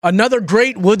Another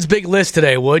great Woods Big List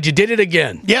today, Wood. You did it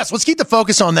again. Yes, let's keep the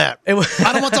focus on that. I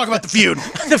don't want to talk about the feud.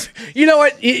 You know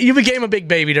what? You became a big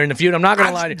baby during the feud. I'm not going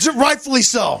to lie to you. Rightfully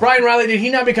so. Brian Riley, did he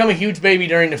not become a huge baby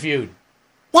during the feud?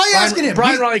 Why are you asking him?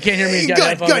 Brian Riley can't hear me.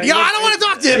 Good. Yeah, I don't want to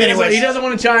talk to him anyway. He doesn't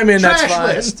want to chime in. Trash That's fine.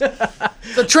 list.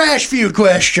 The trash feud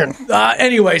question.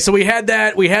 Anyway, so we had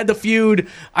that. We had the feud.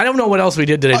 I don't know what else we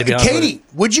did today, to be honest with you. Katie,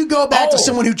 would you go back to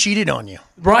someone who cheated on you?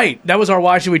 Right. That was our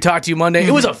Why Should We Talk to You Monday.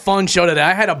 It was a fun show today.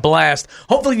 I had a blast.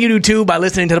 Hopefully you do too by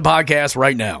listening to the podcast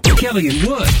right now. Kelly and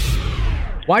Wood.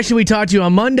 Why Should We Talk to You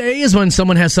on Monday is when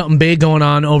someone has something big going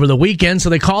on over the weekend. So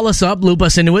they call us up, loop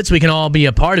us into it so we can all be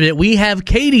a part of it. We have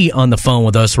Katie on the phone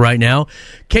with us right now.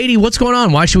 Katie, what's going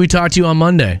on? Why should we talk to you on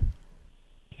Monday?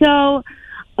 So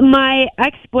my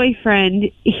ex-boyfriend,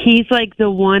 he's like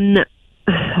the one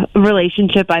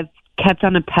relationship I've kept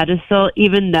on a pedestal,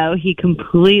 even though he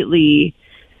completely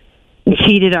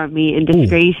cheated on me and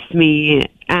disgraced me.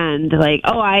 And like,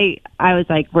 I was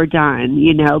like, we're done,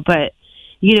 but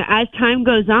as time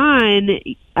goes on,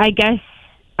 I guess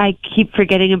I keep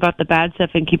forgetting about the bad stuff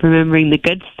and keep remembering the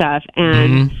good stuff.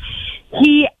 And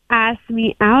he asked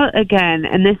me out again,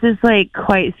 and this is like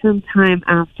quite some time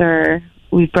after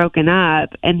we've broken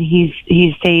up. And he's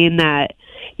saying that,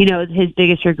 his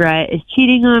biggest regret is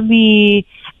cheating on me,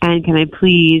 and can I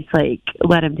please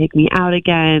let him take me out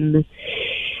again?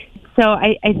 So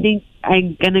I think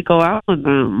I'm gonna go out with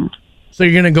him. So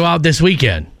you're gonna go out this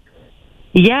weekend?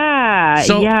 Yeah,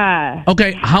 yeah.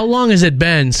 Okay, how long has it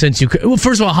been since you... Well,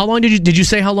 first of all, how long did you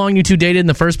say how long you two dated in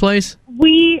the first place?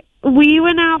 We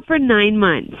went out for 9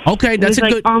 months. Okay, that's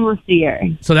good... almost a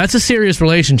year. So that's a serious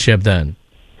relationship then.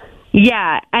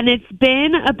 Yeah, and it's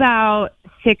been about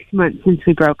 6 months since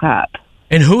we broke up.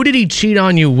 And who did he cheat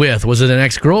on you with? Was it an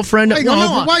ex-girlfriend? Why you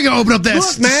gonna open up that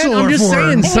Look, man, I'm just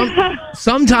saying,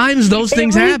 sometimes those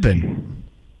things happen.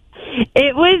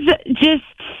 It was just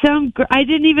I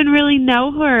didn't even really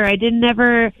know her. I didn't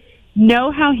ever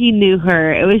know how he knew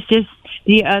her. It was just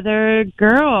the other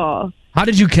girl. How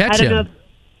did you catch him?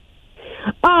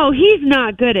 He's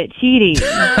not good at cheating.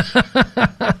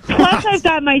 Plus, I've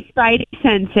got my spidey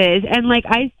senses, and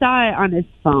I saw it on his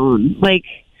phone.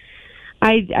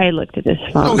 I looked at his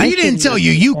phone. Oh, he didn't tell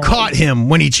you. You caught him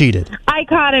when he cheated. I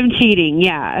caught him cheating,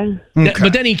 yeah. Okay.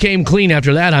 But then he came clean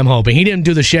after that, I'm hoping. He didn't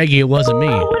do the shaggy, it wasn't me.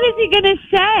 What is he going to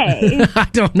say? I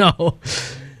don't know.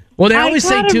 Well, they always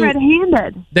say, too...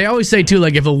 red-handed. They always say, too,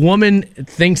 if a woman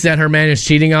thinks that her man is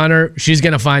cheating on her, she's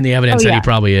going to find the evidence that he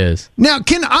probably is. Now,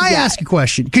 can I ask a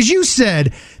question? Because you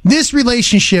said this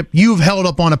relationship you've held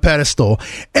up on a pedestal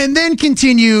and then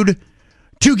continued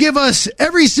to give us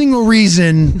every single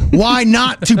reason why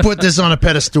not to put this on a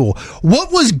pedestal.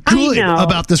 What was good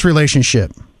about this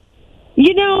relationship?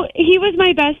 He was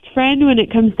my best friend when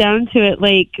it comes down to it.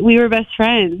 We were best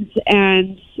friends,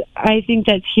 and I think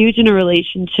that's huge in a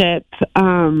relationship.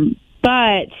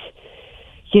 But,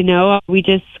 we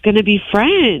just going to be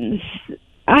friends.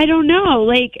 I don't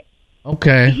know.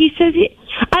 Okay. He says,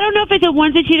 I don't know if it's a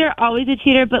once a cheater, always a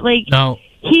cheater, but no.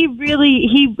 He really,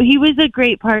 he was a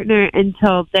great partner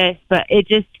until this, but it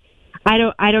just, I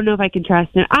don't know if I can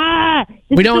trust him.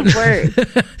 We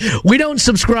don't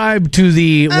subscribe to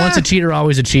the once a cheater,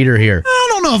 always a cheater here. I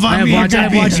don't know if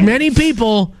I've watched many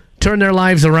people turn their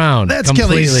lives around. That's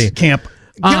completely. Kelly's camp.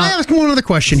 Can I ask one other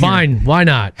question here? Fine, why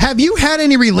not? Have you had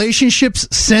any relationships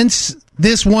since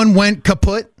this one went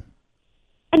kaput?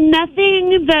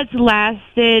 Nothing that's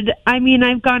lasted. I mean,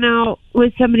 I've gone out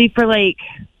with somebody for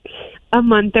a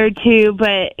month or two,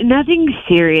 but nothing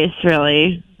serious,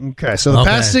 really. Okay, so the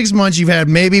past 6 months, you've had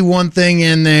maybe one thing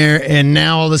in there, and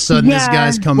now all of a sudden this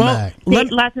guy's come back.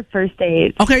 Lots of first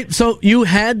dates. Okay, so you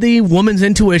had the woman's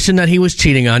intuition that he was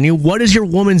cheating on you. What is your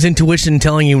woman's intuition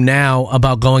telling you now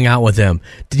about going out with him?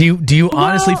 Do you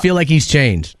honestly feel like he's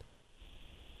changed?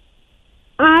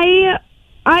 I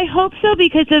hope so,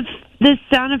 because of the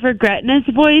sound of regret in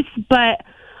his voice, but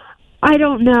I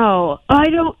don't know.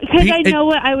 Because I know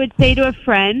what I would say to a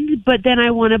friend, but then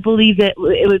I want to believe that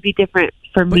it would be different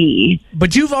for me.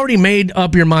 But you've already made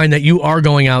up your mind that you are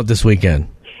going out this weekend.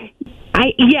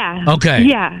 Yeah. Okay.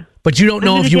 Yeah. But you don't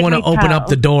know if you want to open up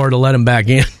the door to let him back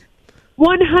in.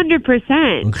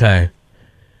 100%. Okay.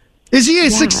 Is he a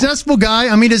successful guy?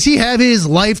 I mean, does he have his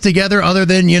life together other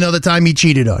than, the time he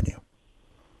cheated on you?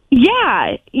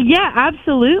 Yeah,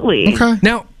 absolutely. Okay.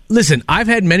 Now, listen, I've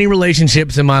had many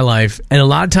relationships in my life, and a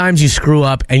lot of times you screw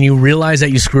up, and you realize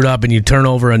that you screwed up, and you turn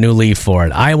over a new leaf for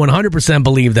it. I 100%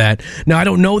 believe that. Now, I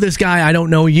don't know this guy, I don't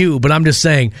know you, but I'm just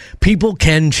saying, people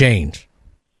can change.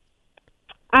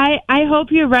 I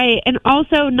hope you're right. And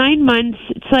also, 9 months,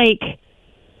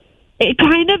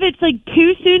 it's like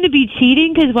too soon to be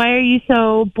cheating because why are you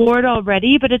so bored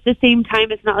already? But at the same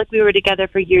time, it's not like we were together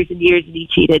for years and years and he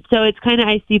cheated. So it's kind of,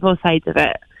 I see both sides of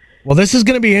it. Well, this is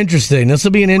going to be interesting. This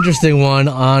will be an interesting one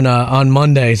on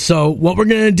Monday. So what we're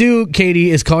going to do,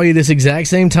 Katie, is call you this exact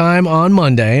same time on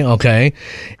Monday, okay?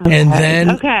 And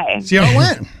then see how it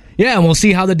went. Yeah, and we'll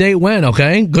see how the date went,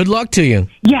 okay? Good luck to you.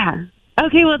 Yeah.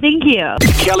 Okay, well, thank you.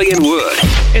 Kelly and Wood.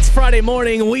 It's Friday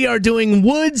morning. We are doing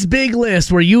Wood's Big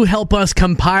List, where you help us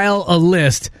compile a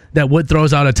list that Wood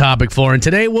throws out a topic for. And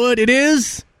today, Wood, it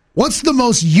is... What's the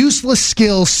most useless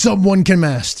skill someone can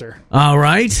master? All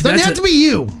right. Doesn't have to be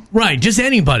you. Right, just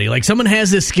anybody. Like someone has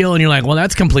this skill and you're like, well,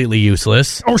 that's completely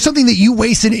useless. Or something that you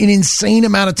wasted an insane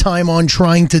amount of time on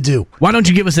trying to do. Why don't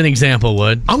you give us an example,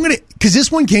 Wood? Because this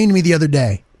one came to me the other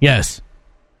day. Yes.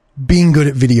 Being good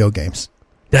at video games.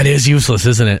 That is useless,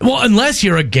 isn't it? Well, unless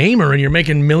you're a gamer and you're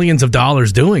making millions of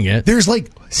dollars doing it. There's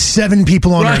like 7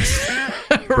 people on Earth.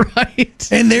 Right.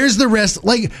 And there's the rest.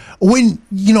 Like when,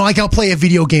 like I'll play a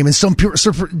video game and some people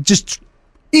just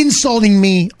insulting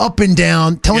me up and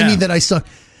down, telling me that I suck.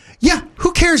 Yeah,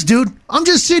 who cares, dude? I'm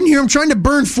just sitting here. I'm trying to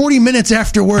burn 40 minutes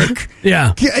after work.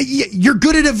 Yeah. You're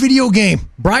good at a video game.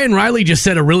 Brian Riley just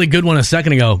said a really good one a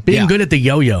second ago. Being good at the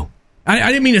yo-yo.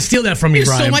 I didn't mean to steal that from you,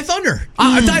 Brian. You stole my thunder.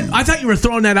 I thought you were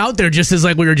throwing that out there just as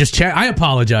like we were just chatting. I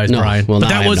apologize, Brian. Well,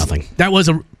 but I have nothing. That was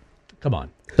a... Come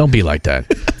on. Don't be like that.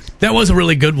 That was a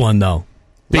really good one, though.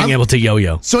 Being able to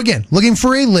yo-yo. So again, looking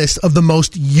for a list of the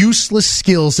most useless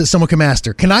skills that someone can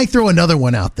master. Can I throw another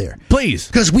one out there? Please.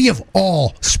 Because we have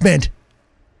all spent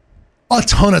a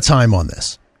ton of time on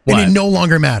this. What? And it no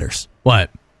longer matters. What?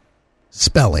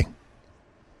 Spelling.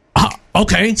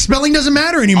 Okay. Spelling doesn't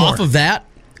matter anymore. Off of that,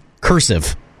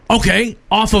 cursive. Okay.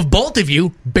 Off of both of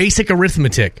you, basic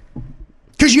arithmetic.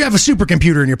 Because you have a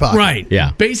supercomputer in your pocket. Right.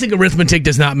 Yeah. Basic arithmetic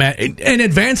does not matter. And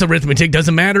advanced arithmetic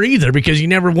doesn't matter either because you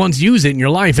never once use it in your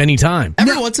life anytime.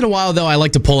 Every once in a while, though, I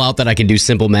like to pull out that I can do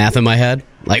simple math in my head.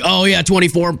 Like,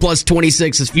 24 plus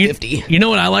 26 is 50. You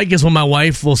know what I like is when my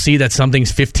wife will see that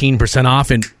something's 15% off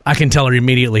and I can tell her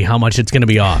immediately how much it's going to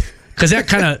be off. Because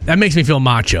that makes me feel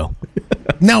macho.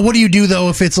 Now, what do you do, though,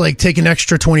 if it's like take an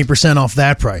extra 20% off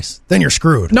that price? Then you're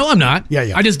screwed. No, I'm not.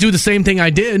 Yeah. I just do the same thing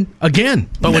I did again,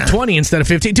 but with 20 instead of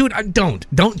 15. Dude,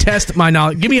 don't test my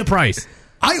knowledge. Give me a price.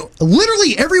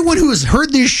 Literally everyone who has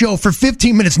heard this show for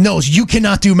 15 minutes knows you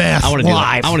cannot do math. I want to do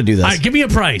that. I want to do this. All right, give me a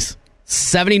price.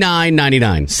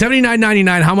 $79.99.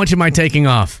 $79.99. How much am I taking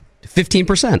off?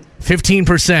 15%.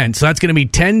 15%. So that's going to be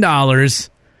 $10.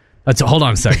 Hold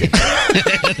on a second.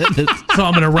 So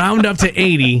I'm going to round up to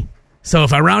 80. So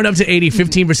if I round up to 80,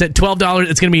 15%, $12,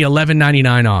 it's going to be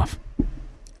 $11.99 off.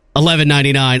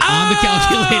 $11.99 on the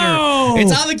calculator.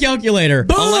 It's on the calculator.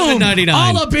 Boom! $11.99.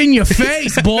 All up in your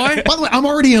face, boy. By the way, I'm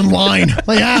already in line.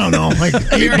 Like, I don't know. Like,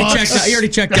 You already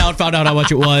checked out, found out how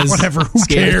much it was. Whatever, who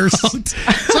cares? So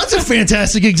that's a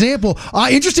fantastic example.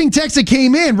 Interesting text that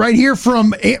came in right here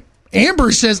from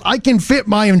Amber says, I can fit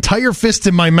my entire fist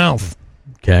in my mouth.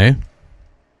 Okay.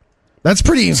 That's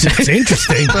pretty. That's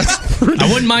interesting. I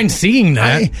wouldn't mind seeing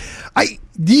that.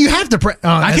 You have to.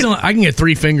 I can get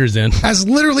 3 fingers in. As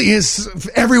literally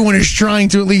as everyone is trying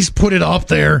to at least put it up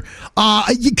there.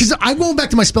 Because I'm going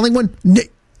back to my spelling one.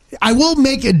 I will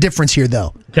make a difference here,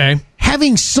 though. Okay.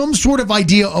 Having some sort of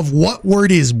idea of what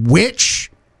word is which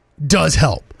does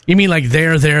help. You mean like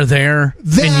there, that,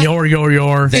 and your.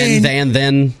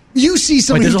 Then. You see Wait,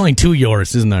 somebody. there's only 2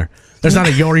 yours, isn't there? There's not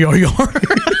a your.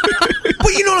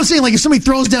 But you know what I'm saying? Like if somebody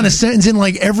throws down a sentence and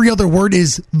like every other word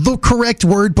is the correct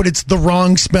word, but it's the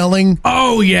wrong spelling.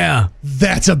 Oh yeah,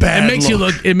 that's a bad.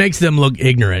 It makes them look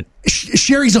ignorant.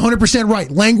 Sherry's 100%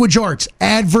 right. Language arts,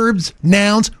 adverbs,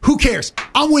 nouns. Who cares?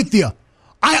 I'm with you.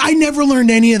 I never learned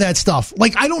any of that stuff.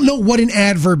 Like, I don't know what an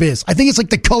adverb is. I think it's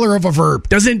like the color of a verb.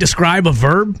 Doesn't it describe a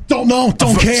verb? Don't know.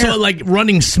 Don't care. So, like,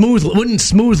 running smoothly, wouldn't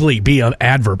smoothly be an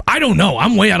adverb? I don't know.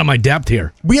 I'm way out of my depth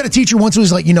here. We had a teacher once who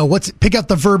was like, pick out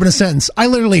the verb in a sentence. I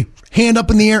literally, hand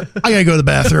up in the air, I gotta go to the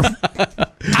bathroom.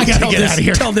 I gotta get out of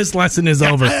here. Till this lesson is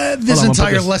over. This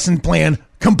entire lesson plan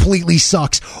completely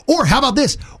sucks. Or how about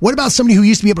this? What about somebody who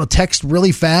used to be able to text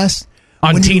really fast?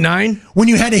 On T9? When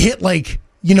you had to hit, like,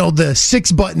 the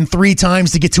 6 button 3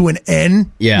 times to get to an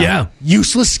N. Yeah.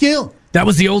 Useless skill. That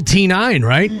was the old T9,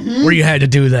 right? Mm-hmm. Where you had to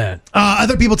do that.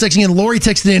 Other people texting in. Lori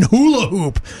texted in hula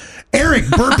hoop. Eric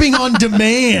burping on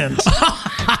demand.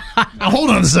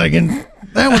 Hold on a second.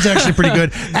 That one's actually pretty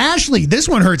good. Ashley, this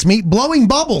one hurts me. Blowing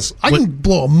bubbles. I can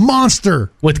blow a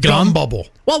monster with gum bubble.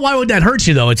 Well, why would that hurt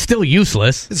you, though? It's still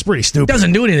useless. It's pretty stupid. It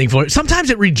doesn't do anything for it. Sometimes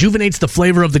it rejuvenates the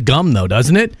flavor of the gum, though,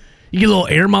 doesn't it? You get little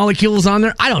air molecules on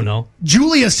there. I don't know.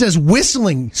 Julia says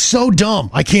whistling. So dumb.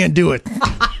 I can't do it.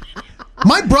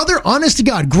 My brother, honest to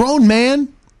God, grown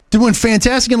man, doing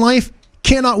fantastic in life,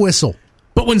 cannot whistle.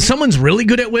 But when someone's really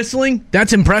good at whistling,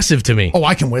 that's impressive to me. Oh,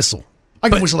 I can whistle. I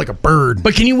can whistle like a bird.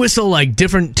 But can you whistle like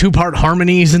different 2-part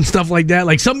harmonies and stuff like that?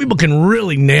 Like some people can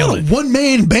really nail it.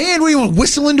 One-man band? What do you want,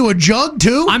 whistle into a jug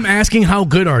too? I'm asking, how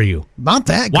good are you? Not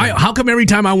that good. Why? How come every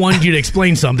time I wanted you to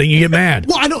explain something, you get mad?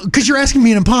 Well, I don't, because you're asking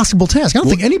me an impossible task. I don't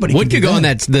think anybody Wood can could do go on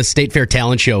that. the State Fair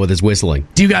talent show with his whistling.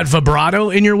 Do you got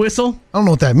vibrato in your whistle? I don't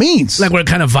know what that means. Like when it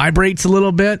kind of vibrates a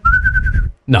little bit?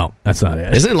 No, that's not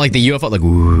it. Isn't it like the UFO? Like,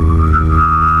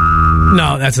 ooh.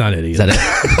 No, that's not it either. Is that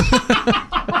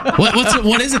it?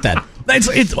 What is it then?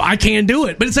 It's I can't do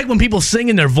it. But it's like when people sing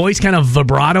and their voice kind of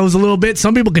vibratos a little bit.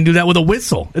 Some people can do that with a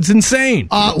whistle. It's insane.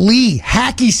 Lee,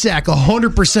 hacky sack,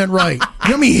 100% right. You know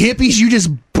how many hippies you just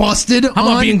busted How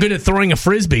about being good at throwing a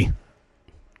frisbee?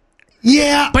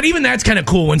 Yeah. But even that's kind of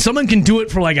cool. When someone can do it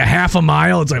for like a half a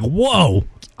mile, it's like, whoa.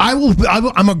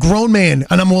 I'm a grown man,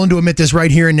 and I'm willing to admit this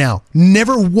right here and now.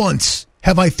 Never once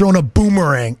have I thrown a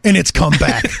boomerang and it's come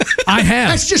back. I have.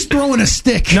 That's just throwing a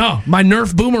stick. No, my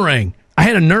Nerf boomerang. I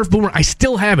had a Nerf boomerang. I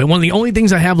still have it. One of the only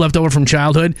things I have left over from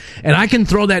childhood, and I can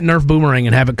throw that Nerf boomerang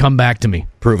and have it come back to me.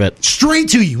 Prove it. Straight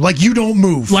to you, like you don't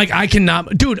move. Like I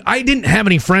cannot, dude. I didn't have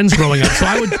any friends growing up, so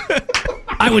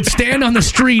I would stand on the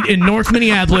street in North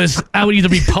Minneapolis. I would either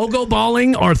be pogo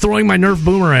balling or throwing my Nerf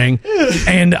boomerang,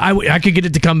 and I could get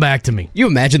it to come back to me. You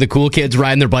imagine the cool kids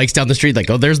riding their bikes down the street like,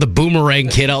 oh, there's the boomerang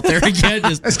kid out there again.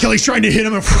 Just, As Kelly's trying to hit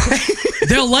him.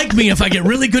 They'll like me if I get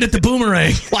really good at the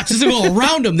boomerang. watch this go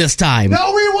around him this time.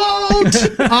 No, we won't.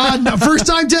 First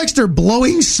time texter,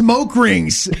 blowing smoke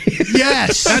rings.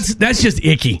 Yes. That's just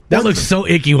icky. That looks so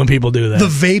icky when people do that. The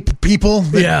vape people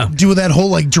that do that whole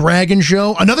like dragon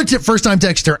show. Another tip, first time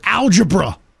texter,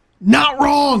 algebra. Not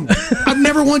wrong. I've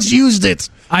never once used it.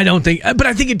 I don't think, but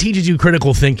I think it teaches you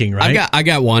critical thinking, right? I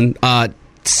got one.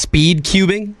 Speed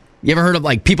cubing. You ever heard of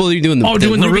like people doing the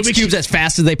Rubik's cubes as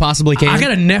fast as they possibly can? I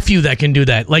got a nephew that can do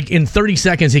that. Like in 30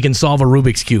 seconds, he can solve a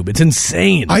Rubik's cube. It's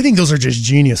insane. I think those are just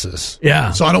geniuses.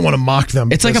 Yeah. So I don't want to mock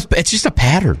them. It's it's just a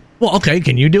pattern. Well, okay,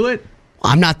 can you do it?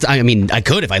 I'm not. I mean, I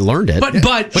could if I learned it. But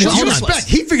Show hold on. respect.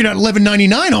 He figured out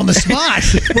 $11.99 on the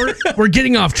spot. We're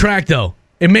getting off track though.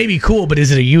 It may be cool, but is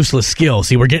it a useless skill?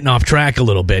 See, we're getting off track a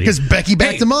little bit here. Because Becky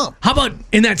backed him up. How about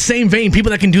in that same vein,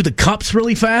 people that can do the cups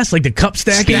really fast, like the cup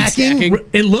stacking?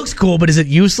 It looks cool, but is it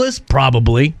useless?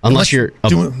 Probably. Unless you're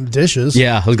doing dishes.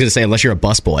 Yeah, I was going to say unless you're a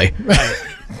busboy.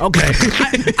 Okay.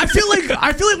 I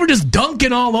feel like we're just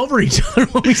dunking all over each other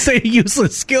when we say a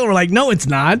useless skill. We're like, no, it's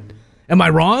not. Am I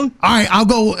wrong? All right, I'll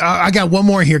go. I got one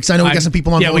more here because I know we got some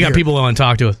people on. Yeah, we got people on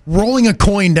talk to us. Rolling a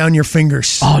coin down your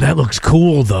fingers. Oh, that looks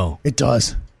cool, though. It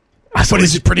does. But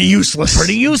is it pretty useless?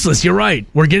 Pretty useless. You're right.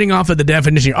 We're getting off of the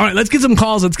definition. All right, let's get some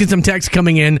calls. Let's get some texts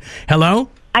coming in. Hello?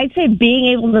 I'd say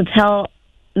being able to tell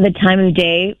the time of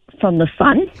day from the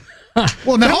sun.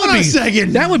 Well, now hold on a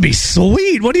second. That would be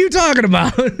sweet. What are you talking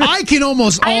about? I can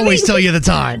almost always tell you the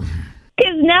time.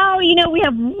 Because now, we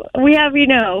have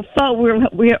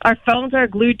our phones are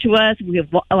glued to us. We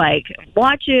have like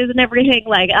watches and everything.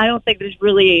 Like, I don't think there's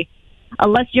really,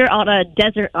 unless you're on a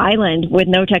desert island with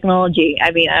no technology. I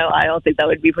mean, I don't think that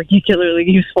would be particularly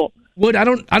useful. Wood, I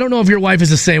don't know if your wife is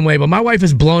the same way, but my wife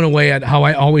is blown away at how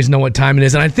I always know what time it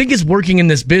is, and I think it's working in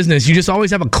this business. You just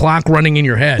always have a clock running in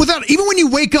your head. Even when you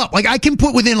wake up, like I can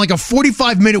put within like a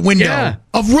 45-minute window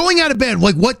of rolling out of bed,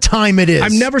 like what time it is.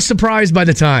 I'm never surprised by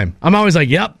the time. I'm always like,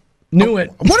 yep, knew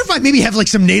it. What if I maybe have like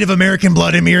some Native American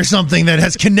blood in me or something that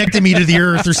has connected me to the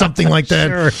earth or something like that?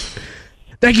 Sure.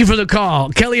 Thank you for the call.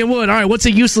 Kelly and Wood, all right, what's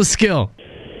a useless skill?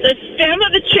 The stem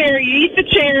of the cherry. You eat the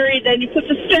cherry, then you put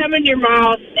the stem in your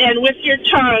mouth, and with your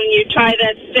tongue, you tie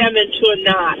that stem into a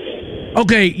knot.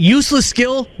 Okay, useless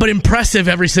skill, but impressive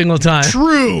every single time.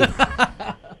 True.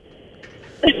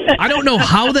 I don't know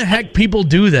how the heck people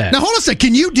do that. Now, hold on a sec.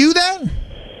 Can you do that?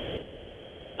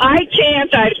 I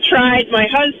can't. I've tried. My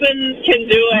husband can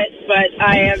do it, but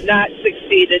I have not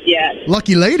succeeded yet.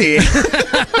 Lucky lady.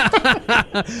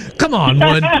 Come on,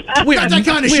 Wood. We are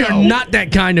not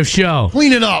that kind of show.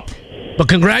 Clean it up. But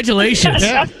congratulations.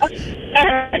 All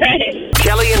right.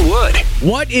 Kelly and Wood.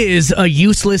 What is a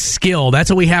useless skill?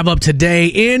 That's what we have up today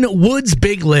in Wood's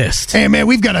Big List. Hey, man,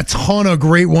 we've got a ton of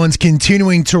great ones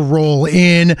continuing to roll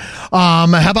in.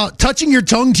 How about touching your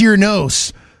tongue to your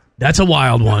nose? That's a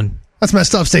wild one. That's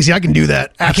messed up, Stacey. I can do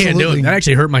that. Absolutely. I can't do it. That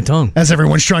actually hurt my tongue. As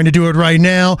everyone's trying to do it right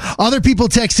now. Other people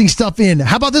texting stuff in.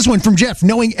 How about this one from Jeff?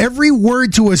 Knowing every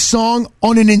word to a song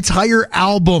on an entire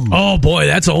album. Oh, boy,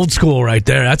 that's old school right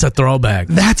there. That's a throwback.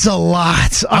 That's a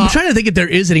lot. I'm trying to think if there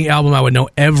is any album I would know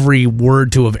every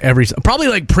word to of every song. Probably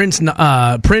like Prince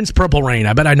Purple Rain.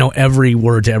 I bet I know every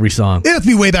word to every song. It'd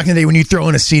be way back in the day when you throw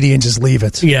in a CD and just leave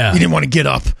it. Yeah. You didn't want to get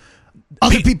up.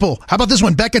 Other people. How about this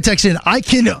one? Becca texts in. I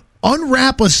can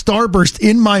unwrap a Starburst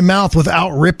in my mouth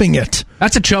without ripping it.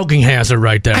 That's a choking hazard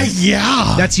right there.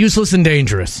 Yeah. That's useless and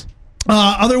dangerous.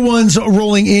 Other ones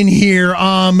rolling in here.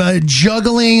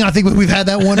 Juggling. I think we've had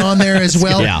that one on there as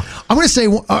well. Yeah. I'm going to say,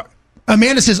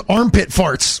 Amanda says armpit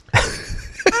farts.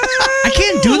 I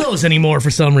can't do those anymore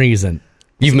for some reason.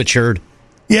 You've matured.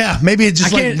 Yeah, maybe it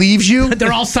just leaves you.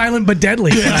 They're all silent but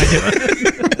deadly.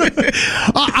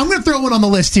 I'm going to throw one on the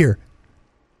list here.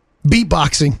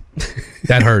 Beatboxing.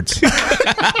 That hurts.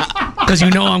 Because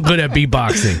you know I'm good at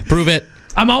beatboxing. Prove it.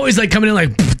 I'm always like coming in like...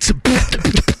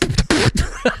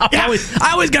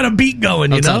 I always got a beat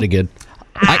going, you know? That sounded good.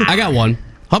 I got one.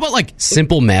 How about like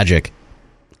simple magic?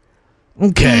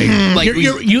 Okay. Like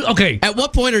you okay. At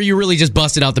what point are you really just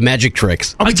busting out the magic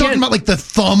tricks? Are we talking about like the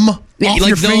thumb off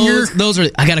your finger? Those are.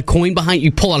 I got a coin behind.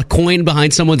 You pull out a coin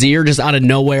behind someone's ear just out of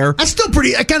nowhere. That's still pretty.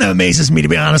 It kind of amazes me, to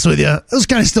be honest with you. Those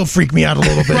kind of still freak me out a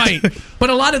little bit. Right.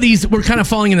 But a lot of these we're kind of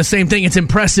falling in the same thing. It's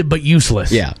impressive but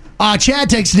useless. Yeah. Chad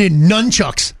texted in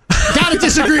nunchucks. Gotta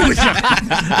disagree with you.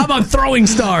 How about throwing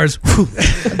stars?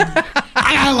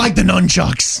 I like the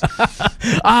nunchucks.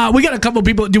 We got a couple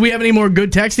people. Do we have any more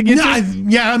good text to get to?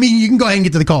 Yeah, I mean, you can go ahead and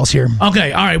get to the calls here.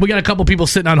 Okay, all right. We got a couple people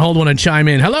sitting on hold want to chime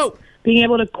in. Hello. Being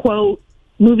able to quote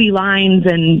movie lines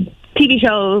and TV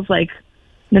shows like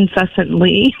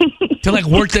incessantly. To like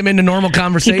work them into normal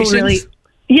conversations?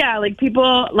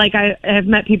 People, like I have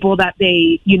met people that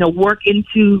they, work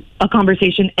into a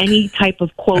conversation any type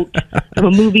of quote of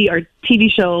a movie or TV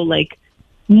show, like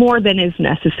more than is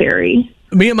necessary.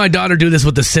 Me and my daughter do this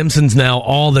with The Simpsons now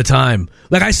all the time.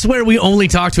 Like, I swear we only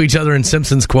talk to each other in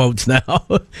Simpsons quotes now.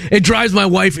 It drives my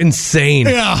wife insane.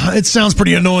 Yeah, it sounds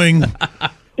pretty annoying.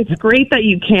 It's great that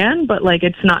you can, but, like,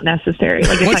 it's not necessary.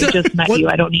 Like, if I just met you,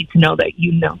 I don't need to know that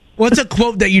you know. What's a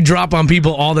quote that you drop on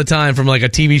people all the time from, like, a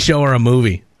TV show or a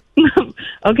movie?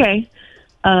 Okay.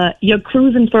 You're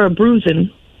cruising for a bruising.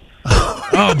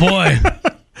 Oh, boy.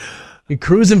 You're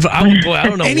cruising for... I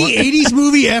don't know. Any 80s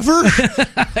movie ever?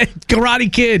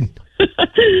 Karate Kid.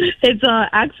 It's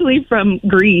actually from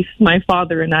Grease. My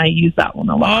father and I use that one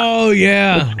a lot. Oh,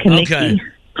 yeah. Okay.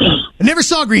 I never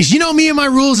saw Grease. You know me and my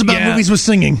rules about movies with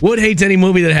singing. Wood hates any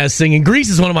movie that has singing. Grease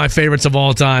is one of my favorites of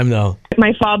all time, though.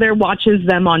 My father watches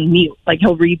them on mute. Like,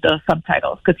 he'll read the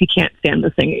subtitles because he can't stand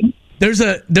the singing. There's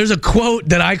a quote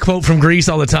that I quote from Grease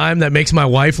all the time that makes my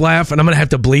wife laugh, and I'm going to have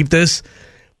to bleep this.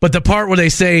 But the part where they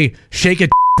say, shake a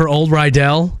for old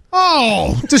Rydell.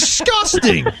 Oh,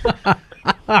 disgusting. I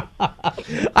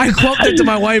quote that to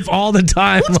my wife all the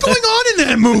time. What's going on in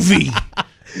that movie?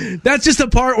 That's just the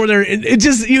part where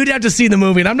you'd have to see the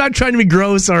movie. And I'm not trying to be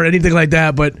gross or anything like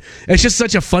that, but it's just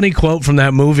such a funny quote from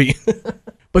that movie.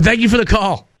 But thank you for the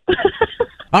call.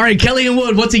 All right, Kelly and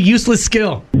Wood, what's a useless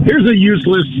skill? Here's a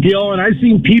useless skill, and I've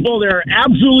seen people that are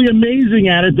absolutely amazing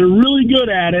at it. They're really good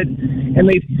at it, and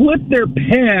they flip their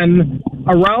pen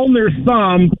around their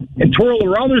thumb and twirl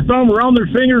around their thumb, around their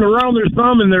finger, and around their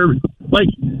thumb, and they're, like,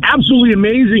 absolutely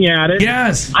amazing at it.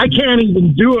 Yes. I can't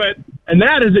even do it, and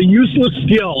that is a useless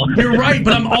skill. You're right,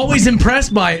 but I'm always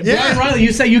impressed by it. Yeah. Brian Riley,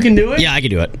 you say you can do it? Yeah, I can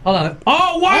do it. Hold on.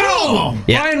 Oh, wow!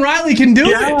 Yeah. Brian Riley can do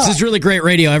it. This is really great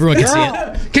radio. Everyone can see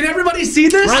it. Can everybody see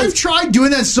this? I've tried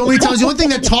doing that so many times. The only thing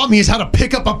that taught me is how to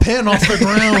pick up a pen off the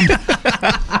ground.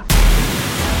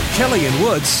 Kelly and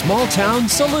Wood's Small Town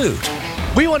Salute.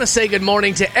 We want to say good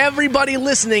morning to everybody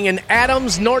listening in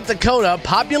Adams, North Dakota,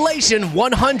 population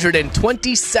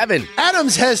 127.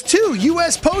 Adams has 2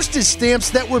 U.S. postage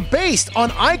stamps that were based on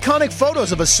iconic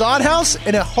photos of a sod house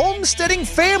and a homesteading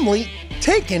family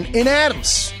taken in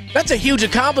Adams. That's a huge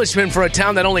accomplishment for a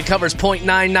town that only covers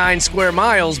 0.99 square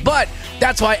miles, but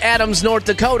that's why Adams, North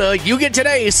Dakota, you get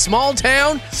today's Small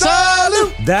Town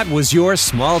Salute. That was your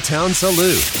Small Town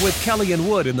Salute with Kelly and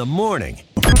Wood in the morning.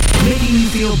 Making you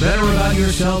feel better about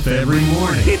yourself every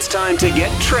morning. It's time to get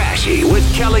trashy with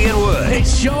Kelly and Wood. It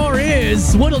sure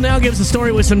is. Wood will now give us a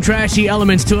story with some trashy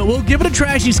elements to it. We'll give it a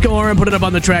trashy score and put it up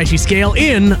on the trashy scale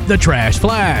in the Trash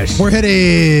Flash. We're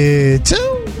headed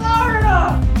to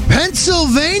Florida,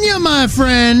 Pennsylvania, my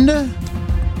friend.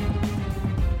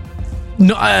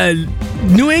 No,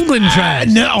 New England trash.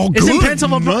 No, Isn't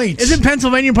good night. Isn't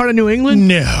Pennsylvania part of New England?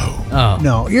 No. Oh.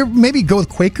 No. Maybe go with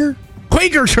Quaker?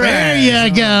 Quaker trash. There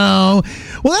you go.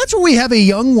 Well, that's where we have a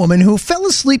young woman who fell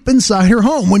asleep inside her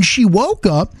home. When she woke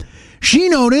up, she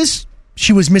noticed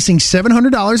she was missing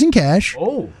 $700 in cash,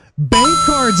 bank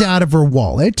cards out of her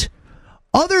wallet,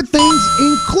 other things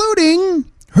including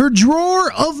her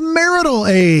drawer of marital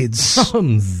aids.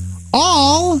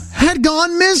 All had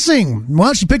gone missing.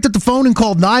 Well, she picked up the phone and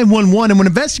called 911, and when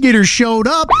investigators showed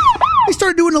up, they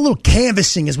started doing a little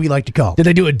canvassing, as we like to call it. Did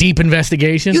they do a deep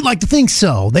investigation? You'd like to think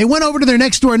so. They went over to their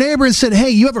next door neighbor and said, hey,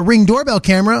 you have a Ring doorbell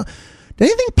camera. Did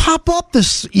anything pop up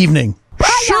this evening?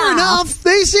 Sure enough,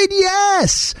 they said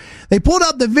yes. They pulled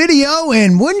up the video,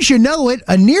 and wouldn't you know it,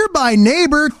 a nearby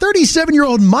neighbor,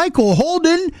 37-year-old Michael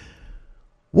Holden,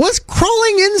 was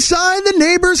crawling inside the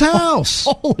neighbor's house.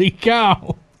 Holy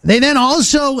cow. They then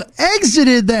also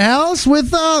exited the house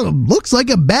with, looks like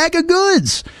a bag of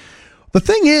goods. The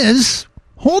thing is,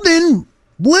 Holden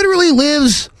literally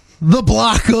lives the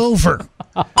block over.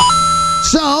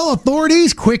 So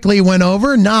authorities quickly went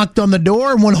over, knocked on the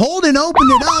door, and when Holden opened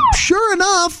it up, sure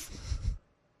enough,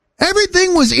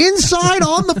 everything was inside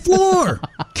on the floor.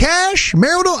 Cash,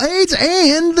 marital aids,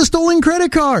 and the stolen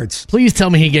credit cards. Please tell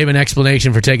me he gave an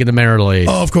explanation for taking the marital aids.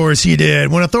 Oh, of course he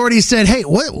did. When authorities said, hey,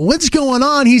 what's going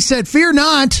on? He said, fear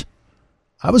not.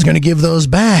 I was going to give those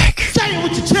back. Say it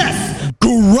with your chest.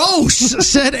 Gross,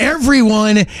 said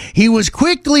everyone. He was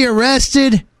quickly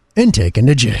arrested and taken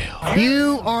to jail.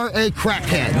 You are a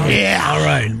crackhead. Yeah. All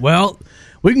right. Well,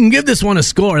 we can give this one a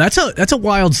score. That's a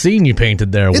wild scene you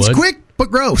painted there, Wood. It's quick,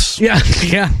 but gross.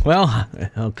 Yeah. Well,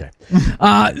 okay.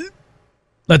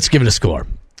 Let's give it a score.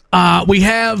 We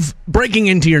have breaking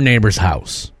into your neighbor's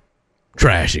house.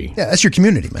 Trashy. Yeah, that's your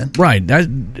community, man. Right.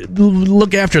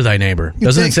 Look after thy neighbor.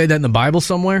 Doesn't it say that in the Bible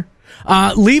somewhere?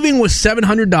 Leaving with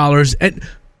 $700 and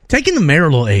taking the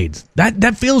marital aids.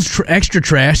 That feels extra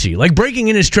trashy. Like breaking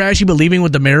in is trashy, but leaving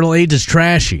with the marital aids is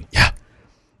trashy. Yeah.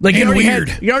 Like you And already weird.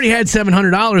 had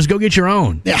 $700. Go get your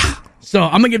own. Yeah. So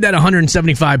I'm going to give that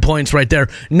 175 points right there.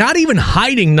 Not even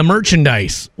hiding the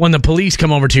merchandise when the police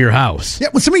come over to your house. Yeah,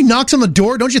 when somebody knocks on the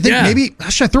door, don't you think Yeah. maybe,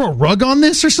 should I throw a rug on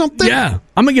this or something? Yeah.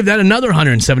 I'm going to give that another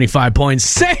 175 points.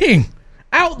 Saying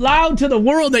out loud to the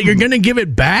world that you're going to give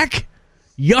it back?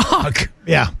 Yuck.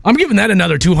 Yeah. I'm giving that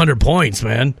another 200 points,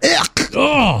 man. Yuck.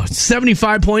 Oh,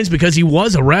 75 points because he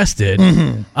was arrested.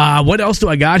 What else do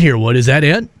I got here, Wood? Is that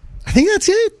it? I think that's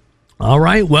it. All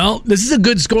right. Well, this is a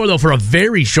good score, though, for a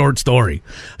very short story.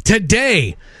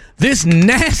 Today, this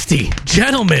nasty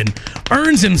gentleman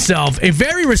earns himself a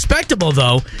very respectable,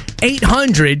 though,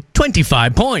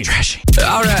 825 points. Trashy.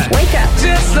 All right. Wake up.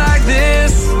 Just like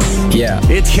this. Yeah.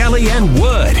 It's Kelly and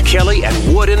Wood. Kelly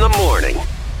and Wood in the morning.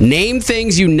 Name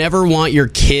things you never want your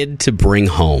kid to bring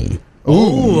home.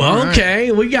 Ooh,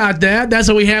 okay. We got that. That's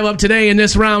what we have up today in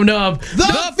this round of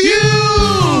The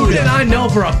Feud! And I know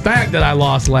for a fact that I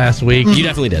lost last week. You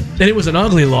definitely did. And it was an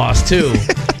ugly loss, too.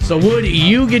 So, Wood,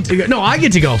 you get to go. No, I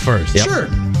get to go first. Yep. Sure.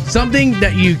 Something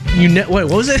that wait,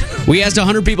 what was it? We asked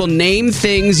 100 people, name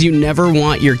things you never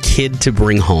want your kid to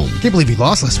bring home. Can't believe he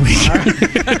lost last week.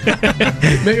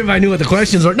 Maybe if I knew what the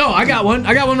questions were. No, I got one.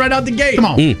 I got one right out the gate. Come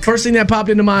on. First thing that popped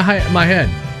into my head.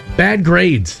 Bad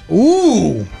grades.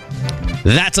 Ooh.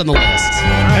 That's on the list.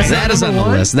 That is on the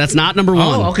one? list. That's not number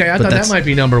one. Oh, okay. I but thought that might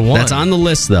be number one. That's on the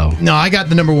list, though. No, I got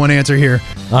the number one answer here.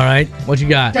 All right. What you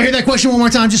got? Can I hear that question one more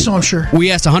time just so I'm sure? We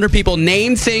asked 100 people,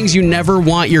 name things you never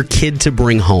want your kid to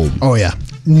bring home. Oh, yeah.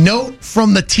 Note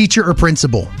from the teacher or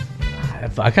principal.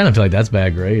 I kind of feel like that's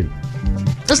bad grade.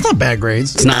 That's not bad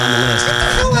grades. It's not on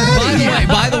the list.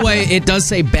 By the way, it does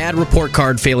say bad report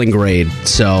card, failing grade.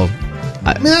 So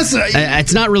I mean, that's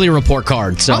it's not really a report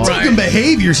card. So I'm talking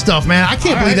behavior stuff, man. I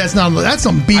can't believe that's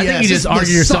some BS. I think you just argued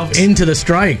This yourself sucks. into the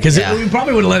strike because Yeah. we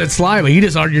probably would have let it slide, but you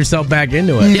just argued yourself back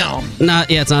into it. No.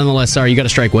 it's not on the list. Sorry, you got to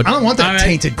strike Wood. I don't want that All right.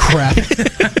 tainted crap.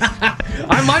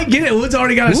 I might get it. Wood's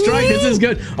already got a strike. This is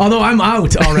good. Although I'm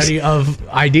out already of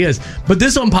ideas. But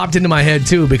this one popped into my head,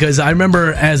 too, because I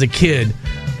remember as a kid,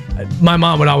 my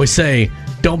mom would always say,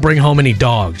 don't bring home any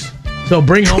dogs. So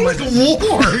bring home Lord.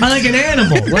 I like an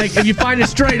animal. Like, if you find it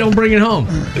stray, don't bring it home.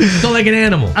 So like an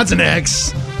animal. That's an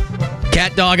X.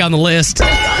 Cat dog on the list. What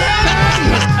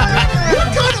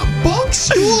kind of bunk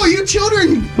school are you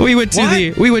children? We went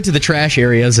to the trash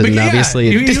areas, and But yeah, obviously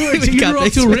you we got grew up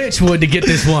this too one. rich, Wood, to get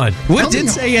this one. Wood did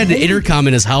say he had an intercom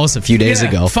in his house a few days Yeah,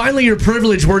 ago. Finally, your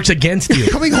privilege works against you.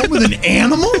 Coming home with an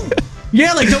animal?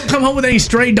 Yeah, like don't come home with any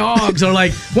stray dogs or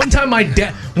like one time I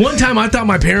thought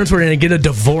my parents were going to get a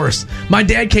divorce. My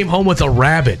dad came home with a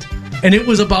rabbit. And it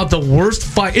was about the worst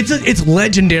fight. It's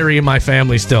legendary in my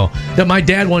family still that my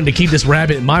dad wanted to keep this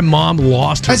rabbit and my mom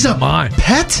lost her That's a mind.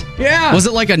 pet? Yeah. Was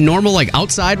it like a normal, like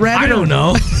outside rabbit? I don't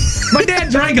know. My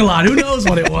dad's drank a lot. Who knows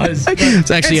what it was?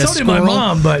 It's actually and a so squirrel. did my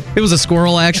mom, but It was a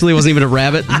squirrel, actually. It wasn't even a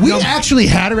rabbit. We actually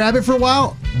had a rabbit for a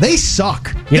while. They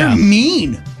suck. Yeah. They're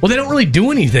mean. well, they don't really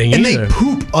do anything And either. they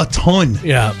poop a ton.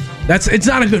 Yeah, it's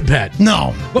not a good pet.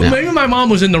 No. Well, maybe my mom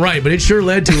was in the right, but it sure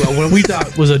led to what we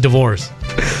thought was a divorce.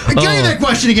 Give me that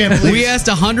question again, please. We asked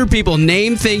 100 people,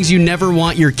 name things you never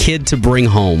want your kid to bring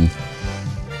home.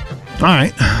 All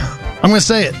right. I'm going to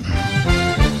say it.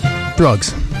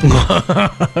 Drugs.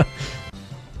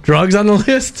 Drugs on the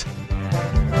list?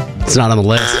 It's not on the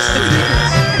list.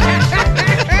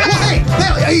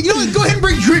 Well, hey, you know what? Go ahead and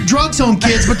bring drugs home,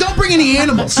 kids, but don't bring any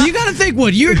animals. You got to think,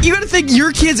 Wood. You got to think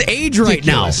your kid's age right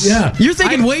now. Yeah. You're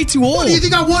thinking way too old. What, do you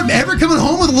think I want ever coming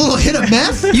home with a little hit of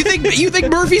meth? You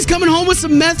think Murphy's coming home with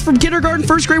some meth from kindergarten,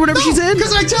 first grade, whatever she's in?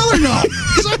 Because I tell her no.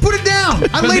 Because I put it down.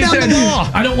 I lay down the law.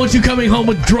 I don't want you coming home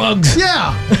with drugs. Yeah.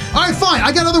 All right, fine.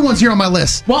 I got other ones here on my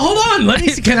list. Well, hold on. Let me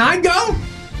see. Can I go?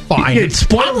 Fine. You're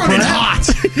spoiled I'm running brat. hot.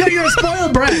 Yeah, you're a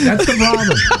spoiled brat. That's the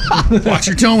problem. Watch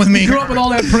your tone with me. You grew up with all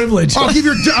that privilege. I'll give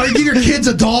your kids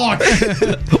a dog.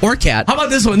 Or cat. How about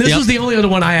this one? This was the only other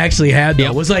one I actually had, though.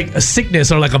 It was like a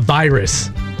sickness or like a virus.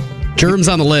 Germ's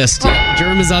on the list.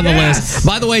 Germ is on the list.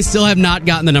 By the way, still have not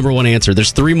gotten the number one answer.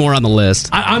 There's 3 more on the list.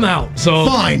 I'm out. So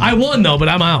Fine. I won, though, but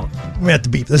I'm out. I'm going to have to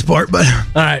beep this part, but... All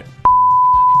right.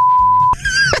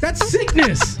 That's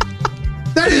sickness.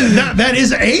 That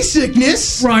is a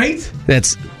sickness. Right?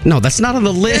 That's not on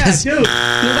the list. Yeah, dude.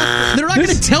 They're not going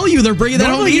to tell you they're bringing that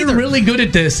home Normally, either. you're really good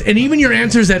at this, and even your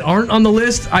answers that aren't on the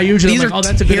list, I usually These am like, are oh,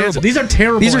 that's a good terrible. answer. These are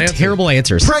terrible. These are answers. terrible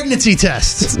answers. Pregnancy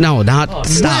tests. No, not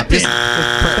stop. Weapon.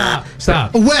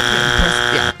 Stop. A weapon.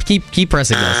 Yeah, keep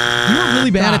pressing those. You're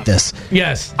really bad at this.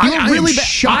 Yes, I am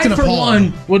shocked and I for appalled.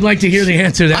 one would like to hear the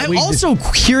answer. That I'm also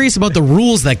curious about the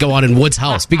rules that go on in Wood's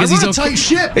house because I he's run a tight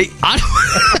ship.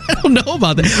 I don't know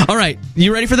about that. All right,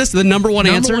 you ready for this? The number one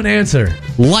answer.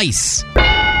 Lice.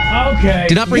 Okay.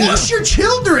 Do not bring Wash your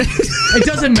children. It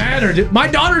doesn't matter. My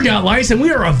daughter got lice, and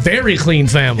we are a very clean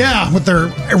family. Yeah, with their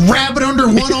rabbit under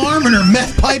one arm and her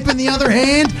meth pipe in the other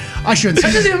hand. I shouldn't say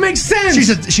That doesn't even make sense.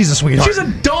 She's a sweetheart. She's a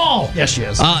doll. Yes, she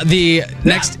is. The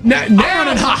next. Now,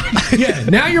 yeah,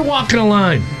 now you're walking a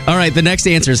line. All right, the next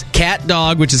answer is cat,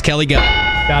 dog, which is Kelly got.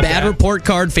 Bad that. report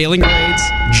card, failing grades,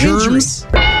 germs.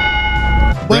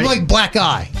 Well, like black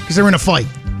eye because they're in a fight.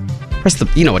 Press the.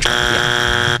 You know what?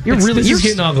 Yeah. This is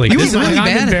getting ugly. You're This is- really I'm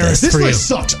bad at embarrassed this. This for you. list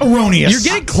sucks. Erroneous. You're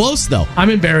getting close though. I'm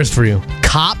embarrassed for you.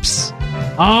 Cops.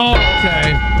 Oh,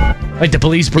 okay. Like the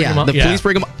police bring them up. The police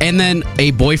bring them, and then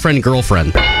a boyfriend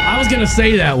girlfriend. I was gonna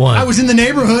say that one. I was in the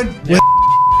neighborhood.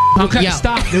 Okay, Yeah.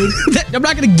 stop, dude. I'm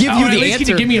not going to give you At the least answer.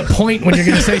 can you give me a point when you're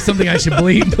going to say something I should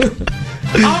believe?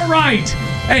 All right.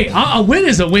 Hey, a win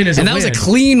is a win is a And win. that was a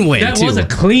clean win, That too. was a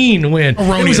clean win.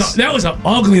 Erroneous. That was an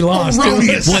ugly loss. dude.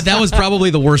 Erroneous. Well, that was probably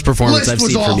the worst performance List I've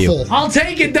was seen from you. awful. I'll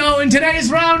take it, though, in today's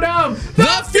round of The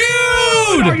Feud!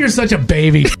 Oh, you're such a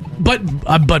baby. But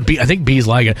I think bees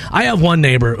like it. I have one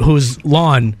neighbor whose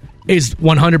lawn is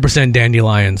 100%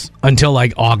 dandelions until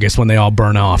like August when they all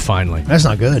burn off finally. That's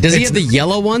not good. Does he have the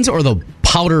yellow ones or the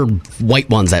powder white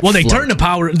ones that Well, they float? turn to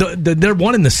powder. They're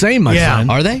one and the same, my Yeah. friend.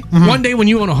 Are they? One day when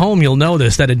you own a home, you'll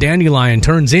notice that a dandelion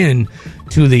turns in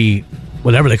to the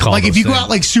whatever they call it. Like if you go out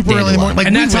like super early in the morning, like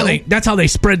and we that's how they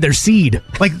spread their seed.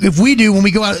 like if we do when we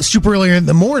go out super early in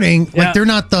the morning, like Yeah. they're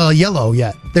not the yellow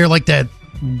yet. They're like that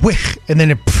wick, and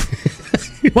then it.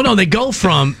 Well, no, they go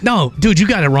from dude, you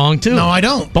got it wrong too. No, I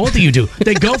don't. Both of you do.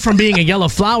 They go from being a yellow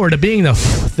flower to being the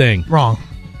thing. Wrong.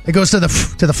 It goes to the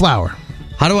flower.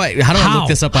 How do I look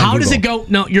this up on How Google? does it go?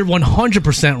 No, you're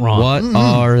 100% wrong. What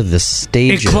are the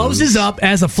stages? It closes up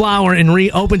as a flower and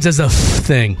reopens as a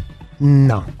thing.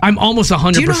 No. I'm almost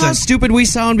 100%. Do you know how stupid we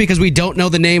sound because we don't know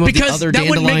the name of the Because other that dandelion?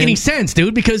 wouldn't make any sense,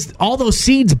 dude. Because all those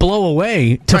seeds blow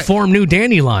away to form new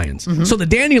dandelions. So the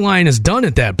dandelion is done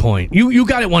at that point. You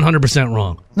got it 100%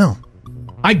 wrong. No.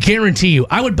 I guarantee you.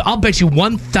 I'll bet you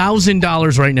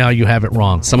 $1,000 right now you have it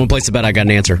wrong. Someone placed a bet. I got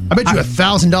an answer. I bet you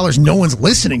 $1,000 no one's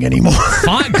listening anymore.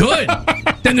 Fine, good.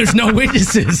 Then there's no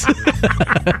witnesses.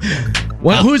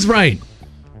 Well, who's right?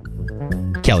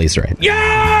 Kelly's right.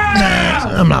 Yeah!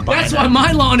 I'm not buying That's that. why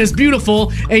my lawn is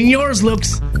beautiful and yours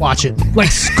looks Watch it.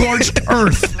 like scorched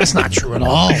earth. That's not true at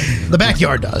all. The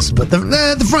backyard does, but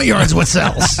the front yard is what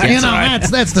sells.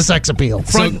 That's the sex appeal.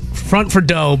 Front for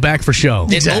dough, back for show.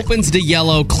 It Exactly. opens to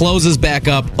yellow, closes back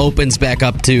up, opens back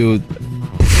up to,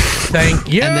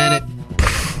 Thank you. and then it.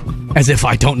 As if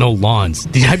I don't know lawns.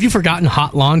 Have you forgotten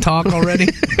hot lawn talk already?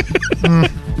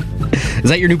 Is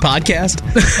that your new podcast?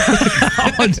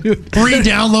 Oh, dude. 3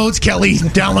 downloads, Kelly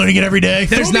downloading it every day.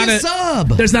 There's Throw not me a a sub.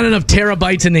 There's not enough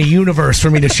terabytes in the universe for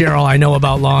me to share all I know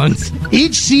about lawns.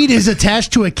 Each seed is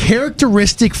attached to a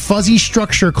characteristic fuzzy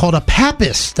structure called a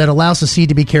pappus that allows the seed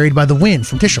to be carried by the wind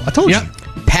from tissue. I told Yep. you.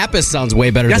 Pappus sounds way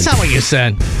better That's than... not what you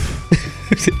said.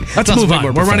 Let's Sounds move way on.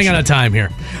 more We're running out of time here.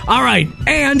 All right.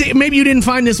 And maybe you didn't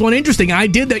find this one interesting. I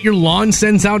did that your lawn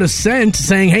sends out a scent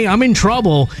saying, hey, I'm in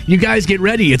trouble. You guys get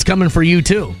ready. It's coming for you,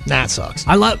 too. That sucks.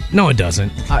 No, it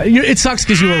doesn't. It sucks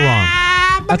because you were wrong.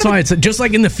 That's why it's just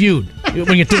like in the feud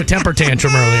when you threw a temper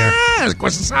tantrum earlier. I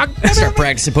start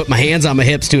practicing, put my hands on my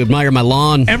hips to admire my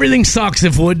lawn. Everything sucks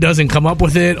if Wood doesn't come up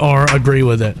with it or agree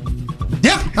with it.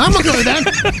 Yeah, I'm okay with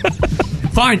that.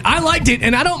 Fine. I liked it,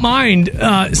 and I don't mind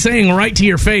saying right to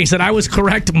your face that I was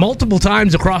correct multiple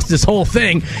times across this whole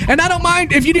thing. And I don't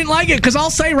mind if you didn't like it, because I'll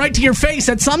say right to your face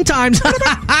that sometimes... Maybe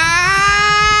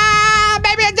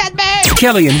it's just me.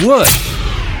 Kelly and Wood.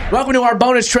 Welcome to our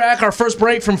bonus track, our first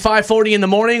break from 5:40 in the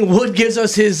morning. Wood gives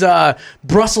us his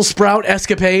Brussels sprout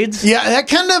escapades. Yeah, that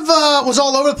kind of was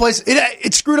all over the place.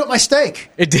 It screwed up my steak.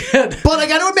 It did. But I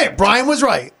got to admit, Brian was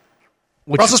right.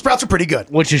 Brussels sprouts are pretty good.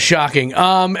 Which is shocking.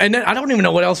 And then I don't even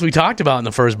know what else we talked about in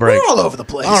the first break. We're all over the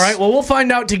place. All right, well, we'll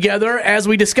find out together as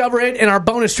we discover it in our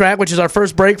bonus track, which is our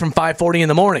first break from 5:40 in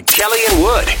the morning. Kelly and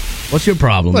Wood. What's your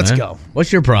problem, Let's man? go.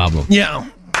 What's your problem? Yeah.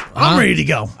 I'm ready to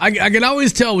go. I can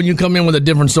always tell when you come in with a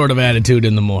different sort of attitude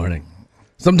in the morning.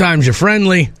 Sometimes you're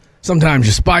friendly. Sometimes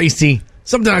you're spicy.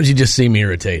 Sometimes you just seem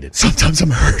irritated. Sometimes I'm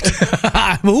hurt.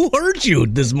 Who hurt you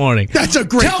this morning? That's a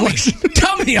great question.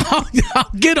 Tell me. I'll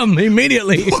get them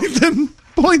immediately.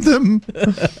 Point them.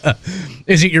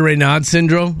 Is it your Raynaud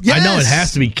syndrome? Yes. I know it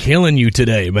has to be killing you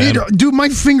today, man. Dude, my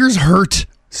fingers hurt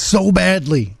so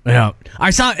badly. Yeah. I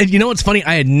saw, you know what's funny?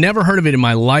 I had never heard of it in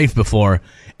my life before.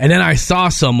 And then I saw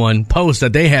someone post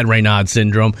that they had Raynaud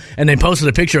syndrome, and they posted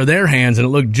a picture of their hands, and it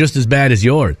looked just as bad as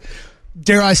yours.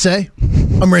 Dare I say,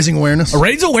 I'm raising awareness.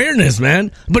 Raise awareness,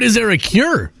 man. But is there a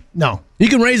cure? No. You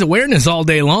can raise awareness all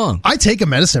day long. I take a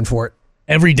medicine for it.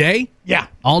 Every day? Yeah.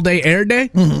 All day, air day?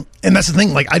 Mm-hmm. And that's the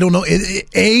thing. Like, I don't know.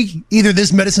 A, either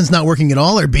this medicine's not working at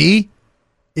all, or B,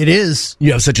 it is.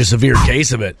 You have such a severe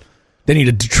case of it. They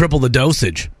need to triple the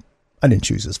dosage. I didn't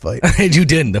choose this fight. You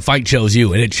didn't. The fight chose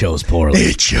you, and it chose poorly.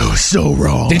 It chose so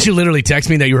wrong. Didn't you literally text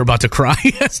me that you were about to cry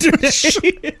yesterday?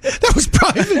 That was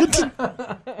private.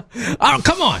 Oh,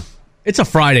 come on. It's a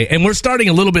Friday, and we're starting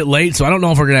a little bit late, so I don't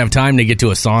know if we're going to have time to get to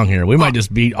a song here. We might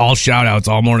just be all shout-outs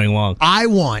all morning long.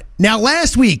 Now,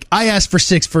 last week, I asked for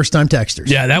 6 first-time texters.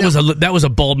 Yeah, that was a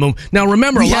bold move. Now,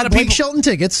 remember, a lot of Blake people... Shelton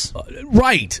tickets.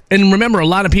 Right. And remember, a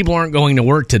lot of people aren't going to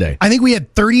work today. I think we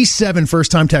had 37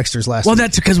 first-time texters last week. Well,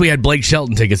 that's because we had Blake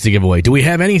Shelton tickets to give away. Do we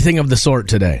have anything of the sort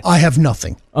today? I have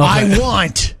nothing. Okay. I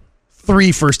want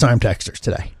 3 first-time texters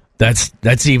today. That's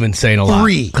even saying a lot.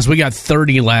 3. Because we got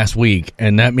 30 last week,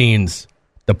 and that means...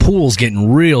 the pool's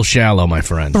getting real shallow, my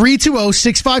friend.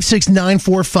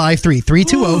 320-656-9453.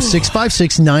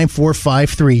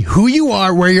 320-656-9453. Who you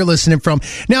are, where you're listening from.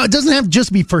 Now, it doesn't have to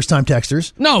just be first-time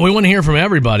texters. No, we want to hear from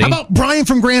everybody. How about Brian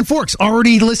from Grand Forks,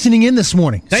 already listening in this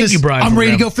morning? Thank you, Brian. I'm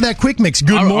ready to go for that quick mix.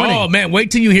 Good morning. Oh, man, wait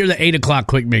till you hear the 8 o'clock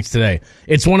quick mix today.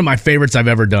 It's one of my favorites I've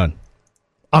ever done.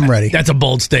 I'm ready. That's a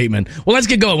bold statement. Well, let's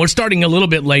get going. We're starting a little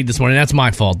bit late this morning. That's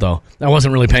my fault, though. I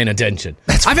wasn't really paying attention.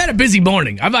 I've had a busy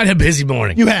morning.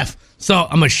 You have. So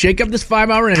I'm going to shake up this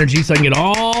 5-hour energy so I can get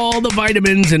all the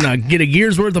vitamins and get a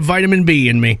year's worth of vitamin B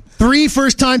in me. 3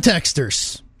 first-time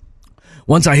texters.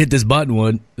 Once I hit this button,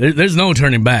 Wood, there's no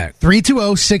turning back.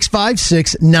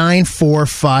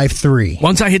 320-656-9453.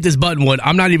 Once I hit this button, Wood,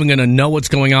 I'm not even going to know what's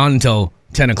going on until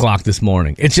 10 o'clock this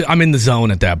morning. I'm in the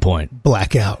zone at that point.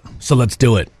 Blackout. So let's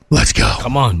do it. Let's go.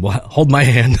 Come on. Hold my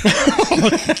hand.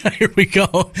 Here we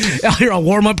go. Here, I'll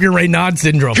warm up your Raynaud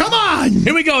syndrome. Come on.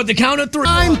 Here we go at the count of 3.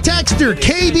 I'm texter.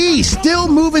 KB still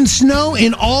moving snow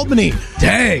in Albany.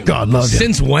 Dang. God love you.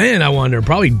 Since when, I wonder?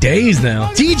 Probably days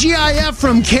now. TGIF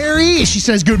from Carrie. She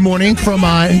says good morning from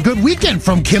and good weekend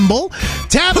from Kimball.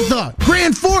 Tabitha,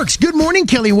 Grand Forks. Good morning,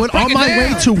 Kelly Wood. On my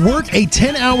way to work a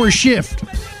 10-hour shift.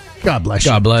 God bless you.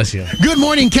 God bless you. Good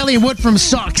morning, Kelly and Wood from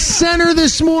Sock Center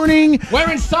this morning.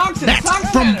 Wearing socks at That's Sock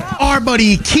from Center. our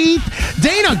buddy Keith.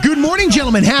 Dana, good morning,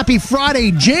 gentlemen. Happy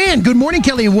Friday. Jan, good morning,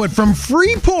 Kelly and Wood from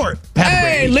Freeport.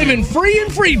 Hey, living free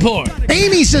in Freeport.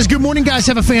 Amy says, good morning, guys.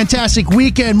 Have a fantastic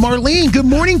weekend. Marlene, good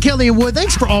morning, Kelly and Wood.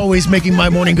 Thanks for always making my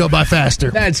morning go by faster.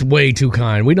 That's way too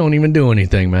kind. We don't even do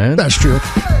anything, man. That's true.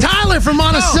 Tyler from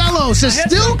Monticello says,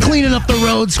 still cleaning up the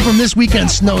roads from this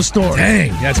weekend's snowstorm. Dang,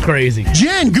 that's crazy.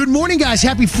 Jen, good morning, guys.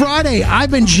 Happy Friday.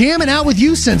 I've been jamming out with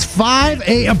you since 5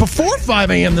 a.m. before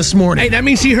 5 a.m. this morning. Hey, that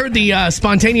means she heard the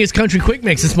spontaneous country quick Quick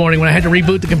Mix this morning when I had to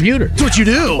reboot the computer. That's what you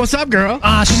do. What's up, girl?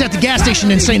 She's at the gas station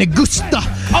in St. Augusta.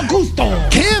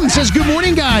 Kim says, good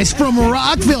morning, guys, from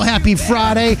Rockville. Happy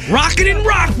Friday. Rockin' in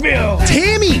Rockville.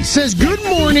 Tammy says, good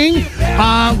morning.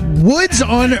 Woods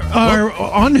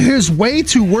on his way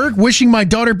to work, wishing my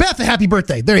daughter Beth a happy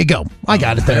birthday. There you go. I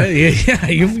got it there. Yeah,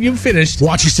 you finished.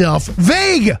 Watch yourself.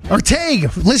 Vague, or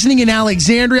Tag, listening in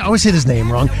Alexandria. I always say this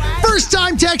name wrong. First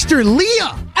time texter,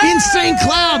 Leah in St.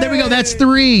 Cloud. There we go. That's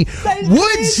 3.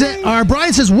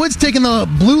 Brian says, Woods taking the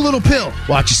blue little pill.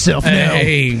 Watch yourself now.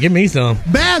 Hey, give me some.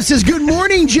 Bab says, good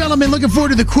morning, gentlemen. Looking forward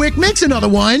to the Quick Mix. Another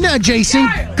one. Jason,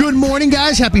 good morning,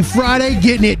 guys. Happy Friday.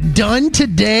 Getting it done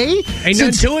today. Ain't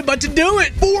nothing to it but to do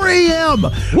it. 4 a.m.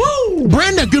 Woo!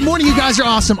 Brenda, good morning. You guys are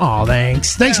awesome. Oh,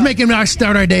 thanks. Thanks for making us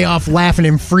start our day off laughing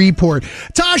in Freeport.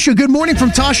 Tasha, good morning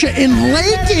from Tasha in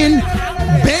Lakin.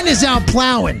 Ben is out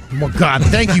plowing. Well, God,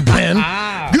 thank you, Ben.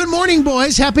 Good morning,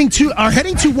 boys. Heading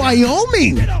to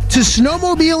Wyoming to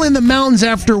snowmobile in the mountains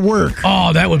after work.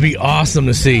 Oh, that would be awesome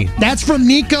to see. That's from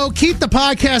Nico. Keep the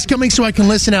podcast coming so I can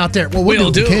listen out there. Well,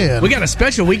 we'll do. We got a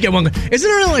special weekend one. Isn't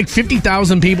there like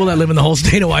 50,000 people that live in the whole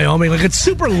state of Wyoming? Like, it's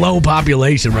super low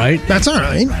population, right? That's all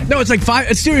right. No, it's like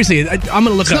 5. Seriously, I'm going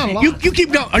to look up. You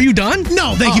keep going. Are you done?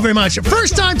 No, thank you very much.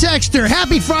 First time texter.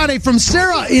 Happy Friday from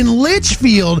Sarah in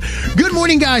Litchfield. Good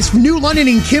morning, guys, from New London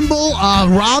and Kimball.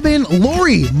 Robin,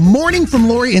 Lori. Morning from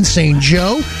Lori in St.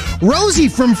 Joe. Rosie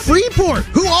from Freeport,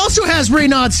 who also has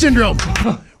Raynaud syndrome.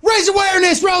 Raise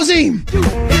awareness, Rosie.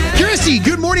 Chrissy,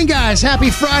 good morning, guys.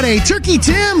 Happy Friday. Turkey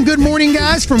Tim, good morning,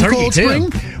 guys, from Cold Spring.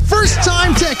 First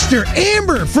time texter,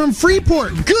 Amber from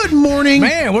Freeport. Good morning.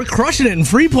 Man, we're crushing it in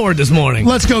Freeport this morning.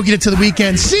 Let's go get it to the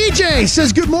weekend. CJ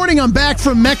says, good morning. I'm back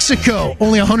from Mexico.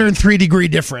 Only 103-degree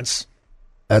difference.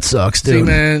 That sucks, dude. See,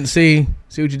 man. See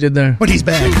what you did there? But he's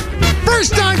back.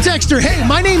 First time texter. Hey,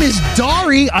 my name is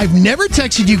Dari. I've never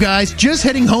texted you guys. Just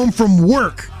heading home from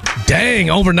work. Dang,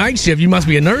 overnight shift. You must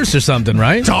be a nurse or something,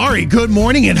 right? Dari, good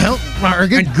morning and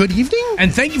good evening.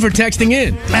 And thank you for texting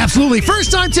in. Absolutely.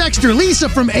 First time texter, Lisa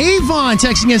from Avon,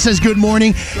 texting in, says good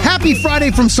morning. Happy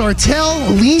Friday from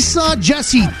Sartell. Lisa,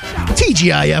 Jesse,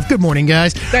 TGIF. Good morning,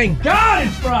 guys. Thank God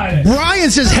it's Friday.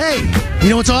 Brian says, hey, you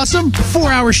know what's awesome?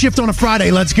 4-hour shift on a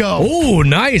Friday. Let's go. Oh,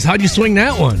 nice. How'd you swing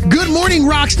that one? Good morning,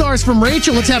 rock stars from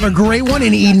Rachel. Let's have a great one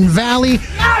in Eden Valley.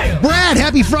 Brad,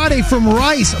 happy Friday from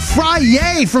Rice.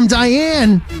 Friday from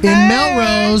Diane in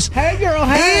Melrose. Hey, girl.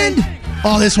 Hey.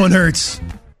 And, this one hurts.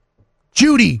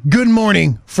 Judy, good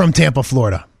morning from Tampa,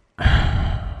 Florida.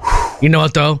 You know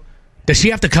what, though? Does she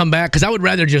have to come back? Because I would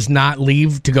rather just not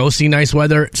leave to go see nice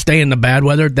weather, stay in the bad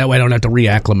weather. That way I don't have to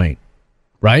reacclimate.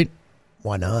 Right?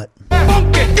 Why not?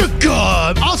 Good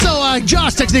God. Also,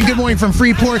 Josh texting good morning from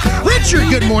Freeport. Richard,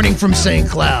 good morning from St.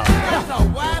 Cloud.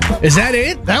 Is that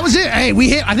it? That was it. Hey, we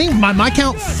hit, I think, my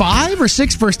count, 5 or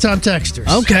 6 first-time texters.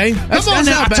 Okay. Come on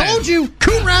now. I told you.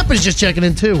 Coon Rapids just checking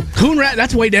in, too. Coon Rapids,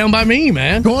 that's way down by me,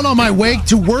 man. Going on my way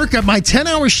to work at my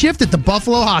 10-hour shift at the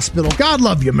Buffalo Hospital. God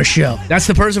love you, Michelle. That's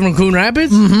the person from Coon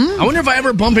Rapids? Mm-hmm. I wonder if I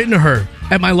ever bump into her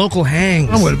at my local hangs.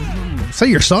 I would say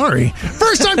you're sorry.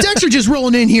 First-time texter just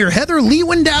rolling in here. Heather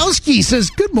Lewandowski says,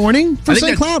 good morning from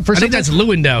St. Cloud. I think that's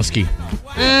Lewandowski.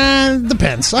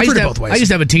 Depends. I've heard it both ways. I used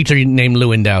to have a teacher named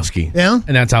Lewandowski. Yeah?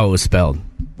 And that's how it was spelled.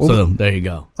 So there you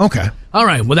go. Okay. All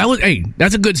right. Well,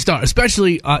 that's a good start,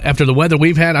 especially after the weather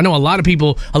we've had. I know a lot of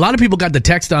people got the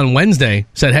text on Wednesday,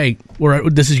 said, "Hey,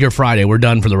 this is your Friday. We're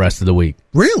done for the rest of the week."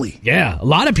 Really? Yeah. A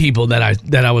lot of people that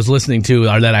I was listening to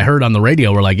or that I heard on the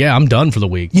radio were like, "Yeah, I'm done for the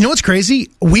week." You know what's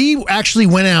crazy? We actually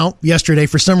went out yesterday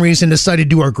for some reason, decided to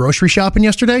do our grocery shopping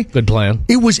yesterday. Good plan.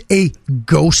 It was a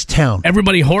ghost town.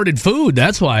 Everybody hoarded food.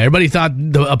 That's why everybody thought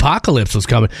the apocalypse was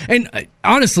coming. And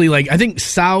honestly, I think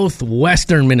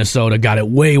southwestern Minnesota got it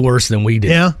way worse than we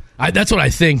did. Yeah. That's what I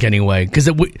think anyway. Because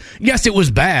yes, it was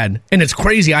bad, and it's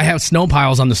crazy. I have snow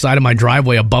piles on the side of my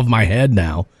driveway above my head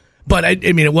now. But I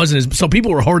mean, it wasn't so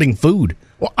people were hoarding food.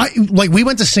 Well, we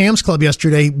went to Sam's Club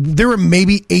yesterday. There were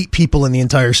maybe 8 people in the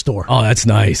entire store. Oh, that's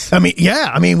nice. I mean,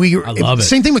 yeah. I mean, I love it.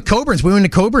 Same thing with Coburn's. We went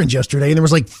to Coburn's yesterday, and there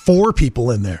was 4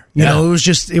 people in there. You know, it was.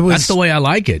 That's the way I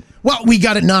like it. Well, we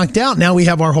got it knocked out. Now we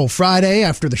have our whole Friday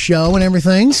after the show and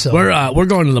everything. So we're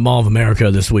going to the Mall of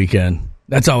America this weekend.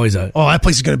 That's always that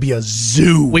place is going to be a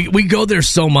zoo. We go there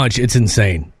so much, it's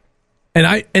insane. And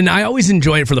I always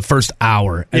enjoy it for the first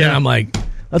hour, and then I'm like,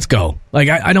 let's go.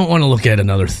 I don't want to look at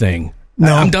another thing.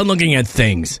 No, I'm done looking at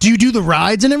things. Do you do the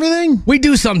rides and everything? We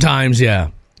do sometimes,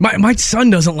 yeah. My son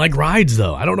doesn't like rides,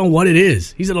 though. I don't know what it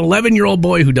is. He's an 11-year-old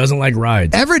boy who doesn't like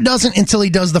rides. Everett doesn't until he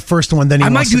does the first one. Then I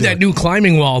might do that new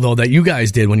climbing wall, though, that you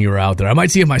guys did when you were out there. I might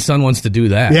see if my son wants to do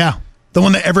that. Yeah. The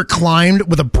one that ever climbed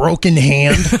with a broken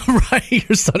hand. Right.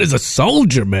 Your son is a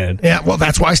soldier, man. Yeah, well,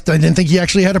 that's why I didn't think he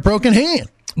actually had a broken hand.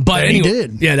 But anyway, he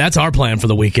did. Yeah, that's our plan for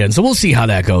the weekend. So we'll see how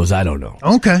that goes. I don't know.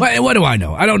 Okay. What do I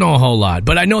know? I don't know a whole lot.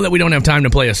 But I know that we don't have time to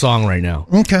play a song right now.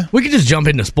 Okay. We could just jump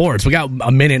into sports. We got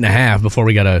a minute and a half before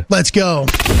we got to... Let's go.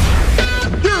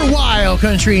 Your Wild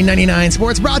Country 99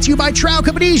 Sports brought to you by Trout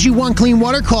Companies. You want clean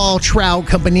water? Call Trout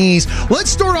Companies. Let's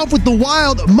start off with the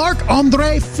Wild.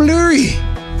 Marc-Andre Fleury.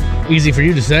 Easy for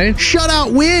you to say.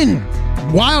 Shutout win.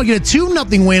 Wild get a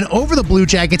 2-0 win over the Blue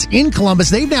Jackets in Columbus.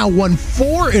 They've now won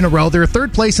 4 in a row. They're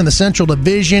third place in the Central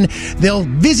Division. They'll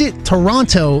visit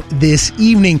Toronto this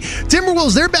evening.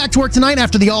 Timberwolves, they're back to work tonight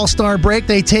after the All-Star break.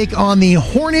 They take on the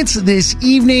Hornets this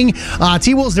evening.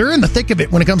 T-Wolves, they're in the thick of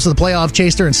it when it comes to the playoff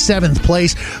chase. They're in 7th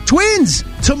place. Twins,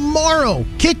 tomorrow,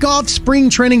 kick off spring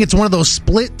training. It's one of those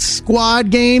split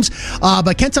squad games.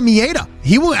 But Kenta Maeda,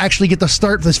 he will actually get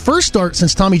his first start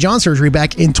since Tommy John surgery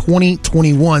back in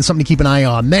 2021. Something to keep an eye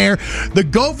on there. The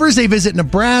Gophers, they visit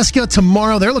Nebraska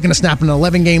tomorrow. They're looking to snap an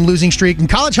 11-game losing streak. In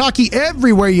college hockey,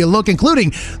 everywhere you look,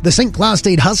 including the St. Cloud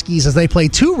State Huskies as they play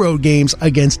 2 road games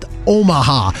against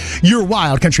Omaha. Your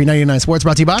Wild Country 99 Sports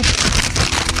brought to you by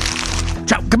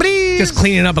Trout Companies. Just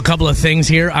cleaning up a couple of things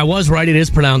here. I was right. It is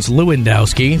pronounced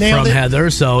Lewandowski from Heather,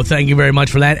 so thank you very much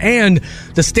for that. And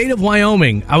the state of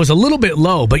Wyoming, I was a little bit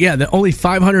low, but yeah, only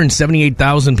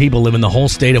 578,000 people live in the whole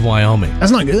state of Wyoming.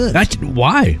 That's not good.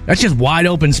 Why? That's just wide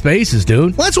open spaces,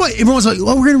 dude. Well, that's why everyone's like,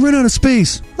 oh, we're going to run out of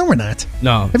space. No, we're not.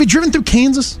 No. Have you driven through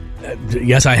Kansas?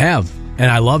 Yes, I have. And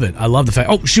I love it. I love the fact.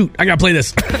 Oh, shoot. I got to play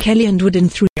this. Kelly and Wood in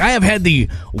 3. I have had the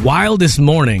wildest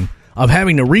morning of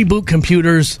having to reboot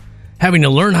computers, having to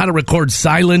learn how to record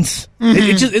silence.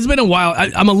 Mm-hmm. It's been a while.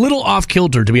 I'm a little off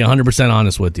kilter, to be 100%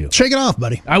 honest with you. Shake it off,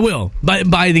 buddy. I will.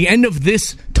 By the end of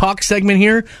this talk segment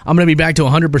here, I'm going to be back to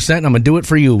 100%, and I'm going to do it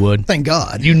for you, Wood. Thank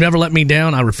God. You never let me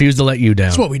down. I refuse to let you down.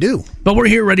 That's what we do. But we're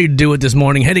here ready to do it this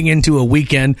morning, heading into a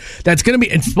weekend that's going to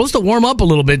be... It's supposed to warm up a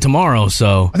little bit tomorrow,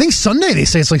 so... I think Sunday they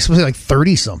say it's supposed to be like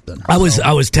 30-something. I was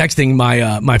texting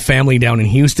my family down in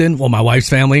Houston, well, my wife's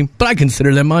family, but I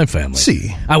consider them my family.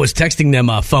 See. I was texting them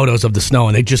photos of the snow,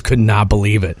 and they just could not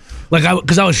believe it.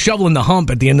 Because I was shoveling the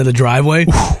hump at the end of the driveway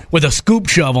with a scoop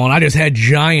shovel, and I just had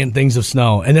giant things of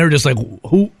snow. And they were just like,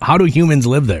 how do humans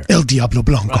live there? El Diablo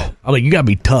Blanco. I'm like, you got to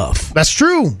be tough. That's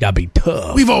true. Got to be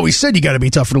tough. We've always said you got to be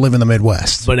tough to live in the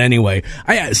Midwest. But anyway,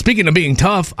 speaking of being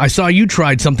tough, I saw you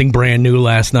tried something brand new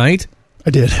last night. I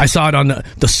did. I saw it on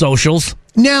the socials.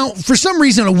 Now, for some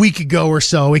reason, a week ago or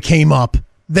so, it came up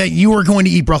that you were going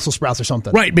to eat Brussels sprouts or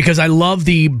something. Right, because I love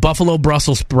the Buffalo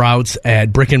Brussels sprouts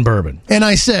at Brick and Bourbon. And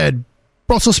I said,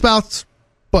 Brussels sprouts,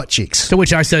 butt cheeks. To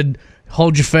which I said,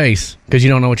 hold your face, because you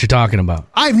don't know what you're talking about.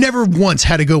 I've never once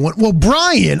had a good one. Well,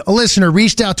 Brian, a listener,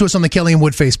 reached out to us on the Kelly and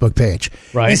Wood Facebook page.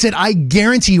 Right. And said, I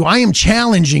guarantee you, I am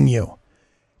challenging you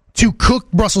to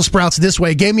cook Brussels sprouts this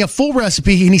way. Gave me a full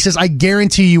recipe, and he says, I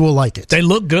guarantee you will like it. They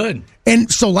look good.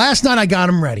 And so last night I got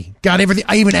them ready. Got everything.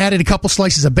 I even added a couple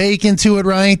slices of bacon to it,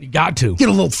 right? You got to. Get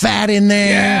a little fat in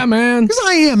there. Yeah, man. Because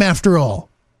I am, after all,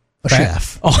 a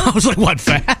chef. Oh, I was like, what,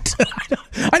 fat?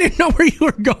 I didn't know where you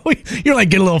were going. You're like,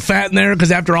 get a little fat in there,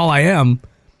 because after all, I am.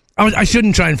 I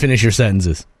shouldn't try and finish your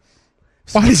sentences.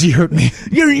 Why does he hurt me?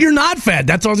 You're not fat.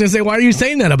 That's what I was going to say. Why are you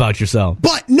saying that about yourself?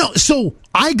 But no, so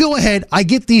I go ahead, I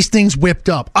get these things whipped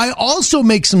up. I also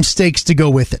make some steaks to go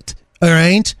with it. All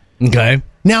right? Okay.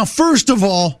 Now, first of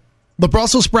all, the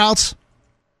Brussels sprouts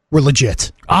were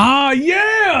legit. Ah,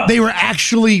 yeah! They were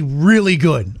actually really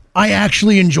good. I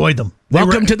actually enjoyed them.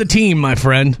 Welcome to the team, my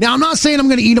friend. Now, I'm not saying I'm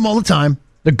going to eat them all the time.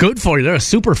 They're good for you. They're a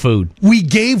superfood. We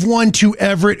gave one to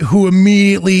Everett, who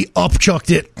immediately upchucked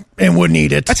it and wouldn't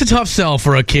eat it. That's a tough sell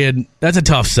for a kid. That's a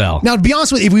tough sell. Now, to be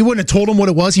honest with you, if we wouldn't have told him what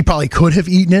it was, he probably could have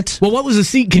eaten it. Well, what was the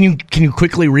seat? Can you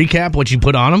quickly recap what you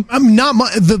put on them? I'm not.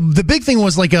 The big thing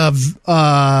was like a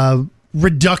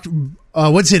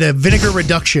a vinegar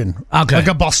reduction. Okay. Like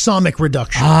a balsamic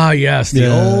reduction. Ah, yes.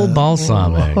 The old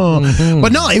balsamic. Mm-hmm.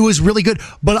 But no, it was really good.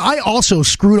 But I also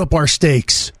screwed up our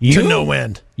steaks to no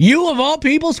end. You, of all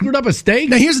people, screwed up a steak?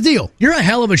 Now, here's the deal. You're a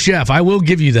hell of a chef. I will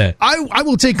give you that. I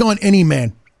will take on any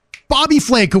man. Bobby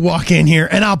Flake could walk in here,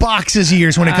 and I'll box his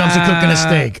ears when it comes to cooking a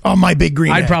steak on my big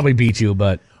green egg. I'd probably beat you,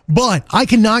 but I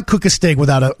cannot cook a steak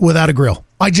without a grill.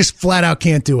 I just flat out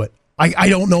can't do it. I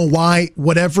don't know why.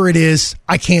 Whatever it is,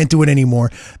 I can't do it anymore.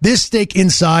 This steak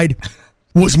inside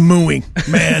was mooing,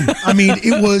 man. I mean,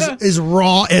 it was as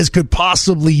raw as could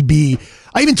possibly be.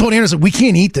 I even told Anderson, we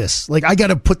can't eat this. Like, I got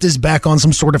to put this back on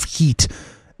some sort of heat.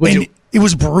 And it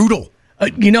was brutal.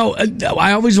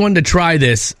 I always wanted to try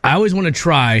this. I always want to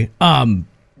try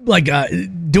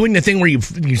doing the thing where you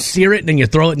sear it and then you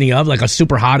throw it in the oven, like a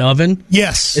super hot oven?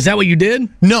 Yes. Is that what you did?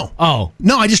 No. Oh.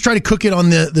 No, I just try to cook it on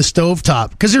the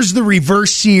stovetop. Because there's the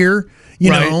reverse sear, you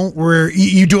know, where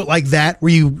you do it like that,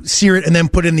 where you sear it and then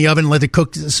put it in the oven and let it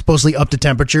cook supposedly up to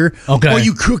temperature. Okay. Or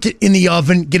you cook it in the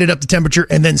oven, get it up to temperature,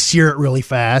 and then sear it really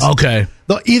fast. Okay.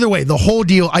 Either way, the whole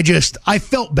deal, I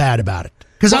felt bad about it.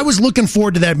 Because I was looking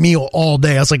forward to that meal all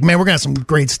day. I was like, man, we're going to have some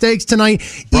great steaks tonight.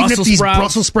 Even if these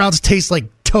Brussels sprouts taste like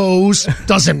toes,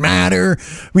 doesn't matter.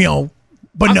 You know,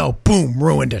 but no, boom,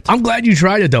 ruined it. I'm glad you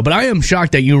tried it, though. But I am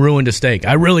shocked that you ruined a steak.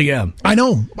 I really am. I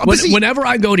know. Whenever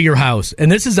I go to your house,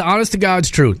 and this is the honest to God's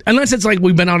truth, unless it's like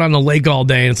we've been out on the lake all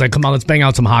day and it's like, come on, let's bang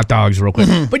out some hot dogs real quick.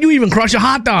 Mm-hmm. But you even crush a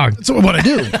hot dog. That's what I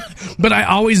do. But I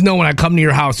always know when I come to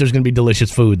your house, there's going to be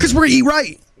delicious food. Because we're going to eat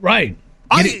right. Right.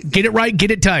 Get it right, get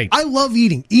it tight. I love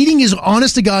eating. Eating is,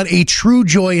 honest to God, a true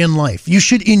joy in life. You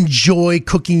should enjoy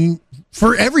cooking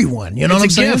for everyone. You know what I'm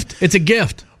saying? It's a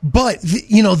gift. But,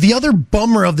 the other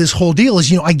bummer of this whole deal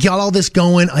is, I got all this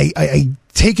going. I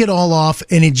take it all off,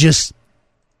 and it just...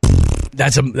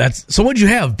 So what'd you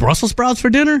have? Brussels sprouts for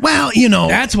dinner? Well,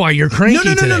 that's why you're cranky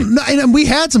today. No. And we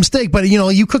had some steak, but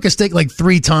you cook a steak like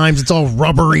 3 times, it's all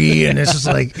rubbery, and it's just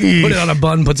like put it on a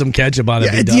bun, put some ketchup on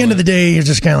it. At the end of the day, you're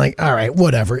just kind of like, all right,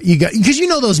 whatever. Because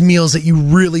those meals that you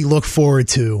really look forward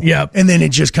to. Yeah. And then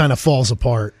it just kind of falls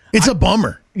apart. It's a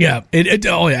bummer. Yeah,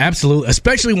 absolutely.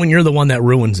 Especially when you're the one that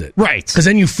ruins it. Right. Because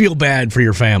then you feel bad for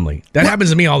your family. That happens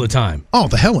to me all the time. Oh,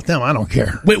 the hell with them. I don't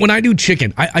care. When I do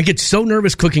chicken, I get so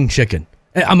nervous cooking chicken.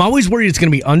 I'm always worried it's going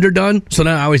to be underdone, so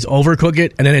then I always overcook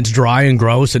it, and then it's dry and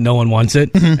gross, and no one wants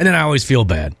it, and then I always feel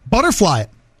bad. Butterfly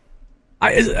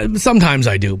it. Sometimes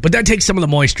I do, but that takes some of the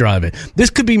moisture out of it.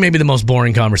 This could be maybe the most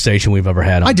boring conversation we've ever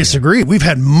had. I disagree. We've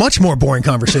had much more boring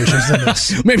conversations than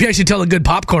this. Maybe I should tell a good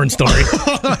popcorn story.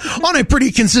 On a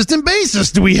pretty consistent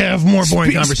basis, do we have more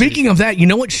boring conversations? Speaking of that, you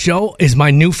know what show is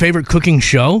my new favorite cooking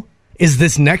show? Is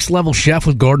this Next Level Chef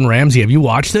with Gordon Ramsay. Have you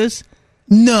watched this?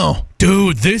 No.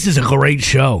 Dude, this is a great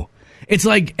show. It's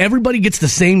like everybody gets the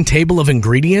same table of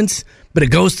ingredients, but it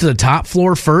goes to the top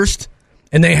floor first.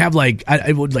 And they have like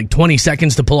 20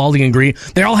 seconds to pull all the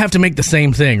ingredients. They all have to make the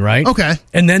same thing, right? Okay.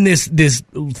 And then this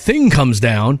thing comes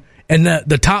down, and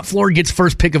the top floor gets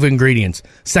first pick of ingredients.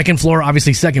 Second floor,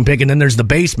 obviously second pick, and then there's the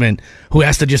basement who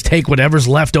has to just take whatever's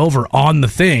left over on the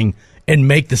thing and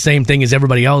make the same thing as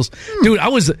everybody else. Dude,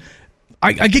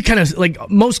 I get kind of like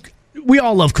we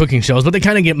all love cooking shows, but they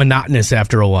kind of get monotonous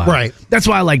after a while. Right. That's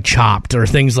why I like Chopped or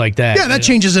things like that. Yeah, that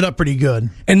changes it up pretty good.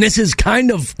 And this is kind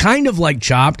of like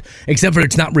Chopped, except for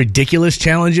it's not ridiculous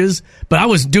challenges. But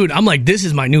I'm like, this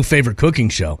is my new favorite cooking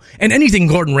show. And anything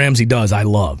Gordon Ramsay does, I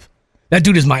love. That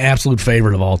dude is my absolute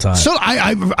favorite of all time. So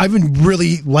I've been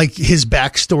really like his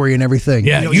backstory and everything.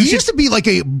 Yeah, he used to be like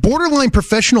a borderline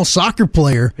professional soccer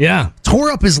player. Yeah,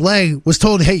 tore up his leg. Was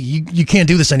told, hey, you can't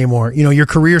do this anymore. Your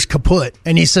career's kaput.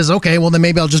 And he says, okay, well then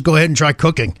maybe I'll just go ahead and try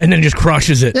cooking. And then just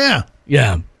crushes it. Yeah.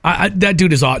 Yeah. That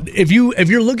dude is awesome. If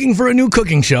you're looking for a new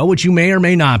cooking show, which you may or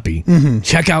may not be,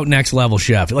 check out Next Level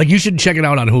Chef. Like, you should check it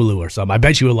out on Hulu or something. I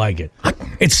bet you would like it.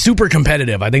 It's super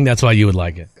competitive. I think that's why you would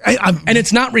like it. And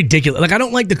it's not ridiculous. Like, I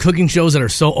don't like the cooking shows that are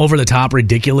so over the top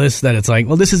ridiculous that it's like,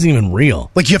 well, this isn't even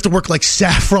real. Like, you have to work like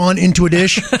saffron into a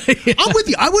dish. Yeah. I'm with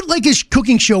you. I would like a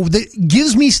cooking show that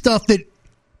gives me stuff that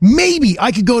maybe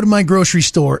I could go to my grocery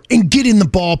store and get in the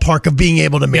ballpark of being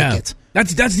able to make it.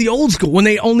 That's the old school, when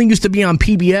they only used to be on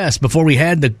PBS before we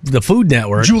had the Food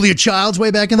Network. Julia Child's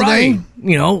way back in the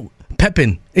day.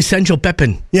 Pepin, Essential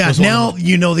Pepin. Yeah, now,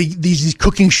 these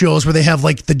cooking shows where they have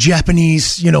like the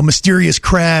Japanese, mysterious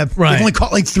crab. Right. They've only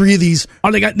caught like 3 of these.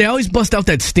 Oh, they always bust out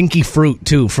that stinky fruit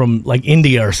too from like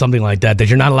India or something like that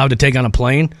you're not allowed to take on a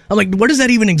plane. I'm like, where does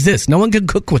that even exist? No one can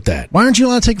cook with that. Why aren't you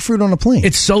allowed to take fruit on a plane?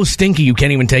 It's so stinky you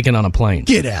can't even take it on a plane.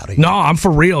 Get out of here. No, I'm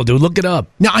for real, dude. Look it up.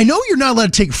 Now, I know you're not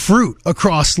allowed to take fruit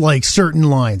across like certain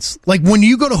lines. Like when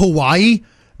you go to Hawaii,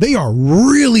 they are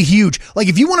really huge. Like,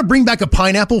 if you want to bring back a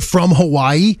pineapple from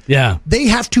Hawaii, they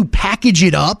have to package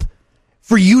it up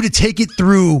for you to take it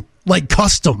through, like,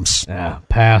 customs. Yeah,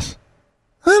 pass.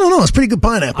 I don't know. It's pretty good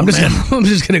pineapple, I'm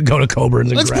just going to go to Coburn's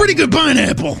and That's pretty good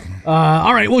pineapple.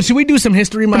 All right. Well, should we do some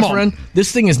history, my friend?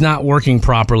 This thing is not working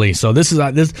properly. So this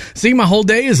is see, my whole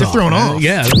day is thrown off.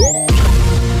 Yeah.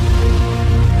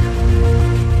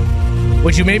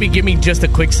 Would you maybe give me just a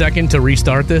quick second to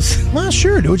restart this? Well,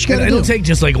 sure. Do what you got to do. It'll take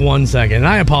just like 1 second.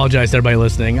 I apologize to everybody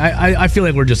listening. I feel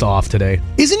like we're just off today.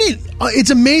 Isn't it?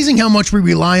 It's amazing how much we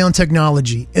rely on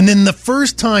technology. And then the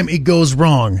first time it goes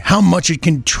wrong, how much it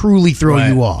can truly throw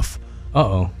you off.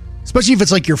 Uh-oh. especially if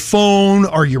it's like your phone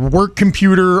or your work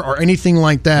computer or anything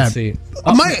like that. Let's see.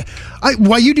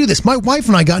 Why you do this? My wife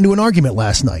and I got into an argument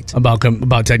last night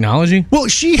about technology. Well,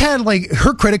 she had like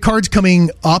her credit card's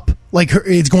coming up, like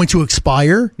it's going to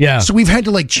expire. Yeah. So we've had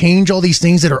to like change all these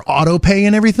things that are auto pay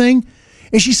and everything.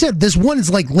 And she said this one is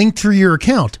like linked through your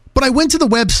account. But I went to the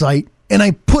website and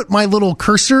I put my little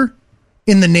cursor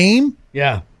in the name.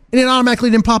 Yeah. And it automatically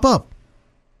didn't pop up.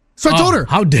 So I told her.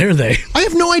 How dare they? I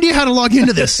have no idea how to log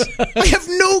into this. I have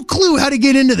no clue how to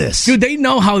get into this. Dude, they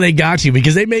know how they got you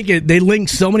because they link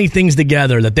so many things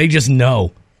together that they just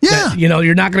know. Yeah. That,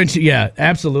 you're not going to, yeah,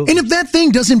 absolutely. And if that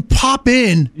thing doesn't pop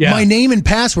in my name and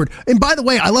password, and by the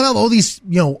way, I love how all these,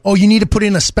 you need to put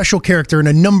in a special character and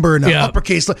a number and an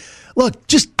uppercase. Look,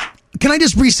 can I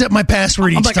just reset my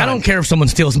password each time? I don't care if someone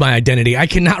steals my identity. I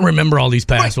cannot remember all these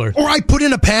passwords. Right. Or I put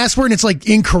in a password and it's like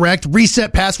incorrect,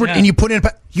 reset password, and you put in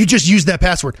you just used that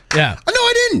password. Yeah. No,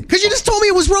 I didn't, because you just told me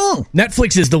it was wrong.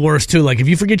 Netflix is the worst, too. Like, if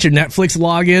you forget your Netflix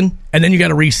login, and then you got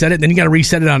to reset it, then you got to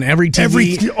reset it on every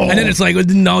TV, and then it's like,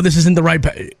 no, this isn't the right...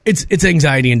 It's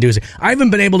anxiety-inducing. I haven't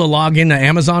been able to log into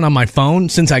Amazon on my phone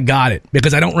since I got it,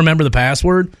 because I don't remember the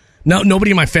password. No,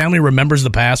 nobody in my family remembers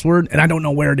the password, and I don't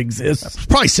know where it exists. It's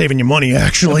probably saving you money,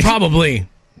 actually. Probably.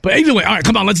 But anyway, all right,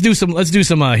 come on, let's do some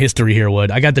history here,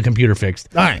 Wood. I got the computer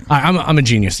fixed. All right. I'm a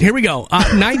genius. Here we go.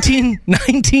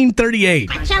 1938.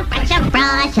 Russia,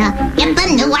 get the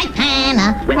new white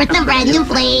panna with the brand new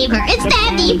flavor. It's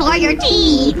dandy for your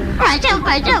tea. Russia.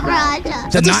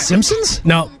 Is that The Simpsons?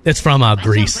 No, it's from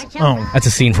Grease. Oh. That's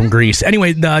a scene from Grease.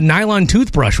 Anyway, the nylon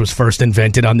toothbrush was first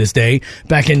invented on this day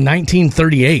back in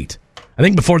 1938. I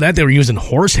think before that they were using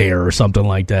horsehair or something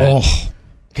like that. Oh.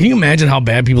 Can you imagine how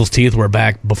bad people's teeth were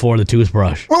back before the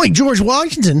toothbrush? Well, like George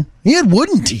Washington, he had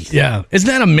wooden teeth. Yeah. Isn't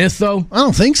that a myth, though? I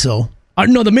don't think so.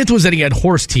 No, the myth was that he had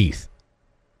horse teeth.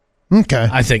 Okay.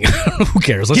 I think. Who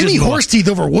cares? Give me horse teeth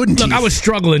over wooden teeth. Look, I was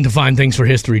struggling to find things for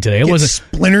history today. It wasn't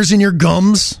splinters in your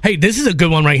gums. Hey, this is a good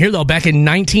one right here, though. Back in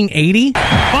 1980. 5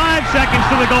 seconds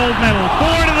to the gold medal. 4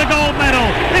 to the gold medal.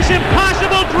 This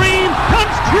impossible dream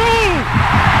comes true.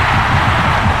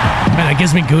 Man, that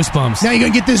gives me goosebumps. Now you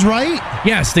gonna get this right?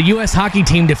 Yes, the U.S. hockey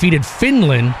team defeated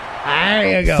Finland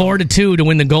 4-2 to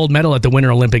win the gold medal at the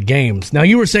Winter Olympic Games. Now,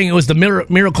 you were saying it was the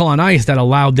miracle on ice that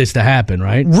allowed this to happen,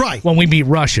 right? Right. When we beat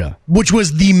Russia. Which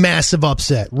was the massive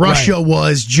upset. Russia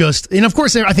was just... And, of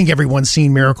course, I think everyone's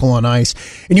seen Miracle on Ice.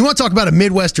 And you want to talk about a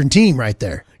Midwestern team right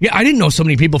there. Yeah, I didn't know so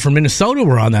many people from Minnesota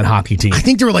were on that hockey team. I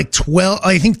think there were like 12...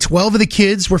 I think 12 of the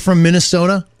kids were from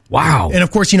Minnesota. Wow. And, of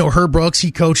course, Herb Brooks,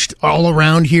 he coached all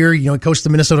around here. He coached the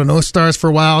Minnesota North Stars for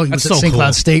a while. He was at St.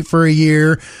 Cloud State for a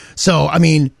year. So, I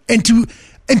mean... And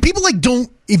people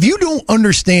if you don't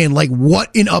understand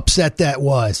what an upset that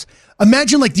was,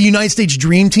 imagine the United States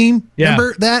Dream Team. Yeah.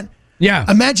 Remember that? Yeah.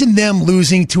 Imagine them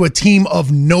losing to a team of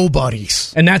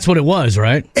nobodies. And that's what it was,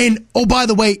 right? And, oh, by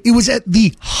the way, it was at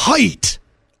the height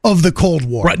of the Cold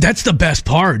War. Right. That's the best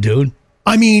part, dude.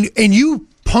 I mean, and you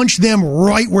punch them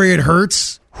right where it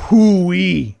hurts.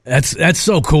 Hoo-wee. That's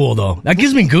so cool, though. That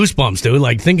gives me goosebumps,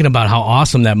 dude. Thinking about how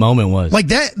awesome that moment was.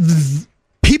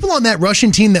 People on that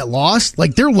Russian team that lost,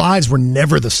 their lives were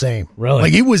never the same.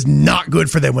 Really? It was not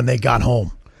good for them when they got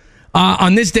home.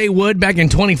 On this day, Wood, back in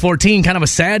 2014, kind of a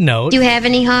sad note. Do you have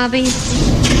any hobbies?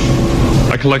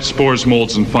 I collect spores,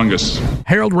 molds, and fungus.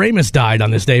 Harold Ramis died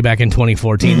on this day back in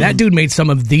 2014. That dude made some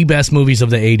of the best movies of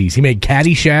the 80s. He made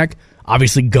Caddyshack,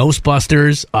 obviously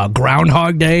Ghostbusters,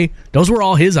 Groundhog Day. Those were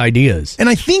all his ideas. And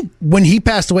I think when he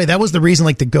passed away, that was the reason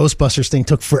the Ghostbusters thing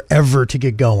took forever to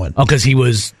get going. Oh, because he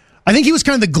was... I think he was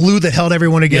kind of the glue that held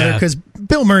everyone together because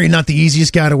Bill Murray, not the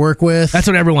easiest guy to work with. That's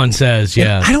what everyone says,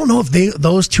 yeah. And I don't know if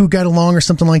those two got along or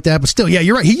something like that, but still, yeah,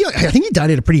 you're right. I think he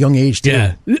died at a pretty young age, too.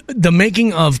 Yeah. The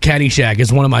making of Caddyshack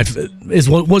was one of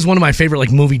my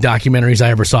favorite movie documentaries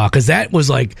I ever saw because that was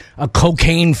a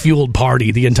cocaine-fueled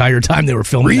party the entire time they were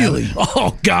filming Really? That.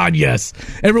 Oh, God, yes.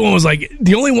 Everyone was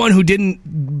the only one who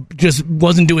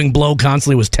wasn't doing blow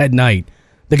constantly was Ted Knight.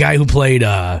 The guy who played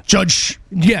Judge.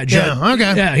 Yeah, Judge. Yeah,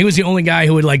 okay. Yeah, he was the only guy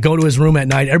who would go to his room at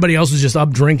night. Everybody else was just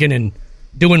up drinking and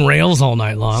doing rails all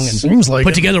night long. And Seems like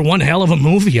put together one hell of a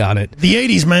movie on it. The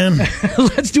 80s, man.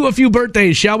 Let's do a few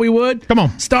birthdays, shall we, Wood? Come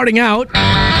on. Starting out.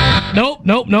 Nope.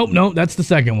 That's the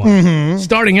second one. Mm-hmm.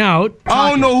 Starting out. I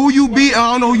don't know who you beat.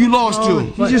 I don't know who you lost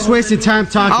to. You just wasted time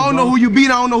talking. I don't know who you beat.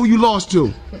 I don't know who you lost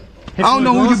to. I don't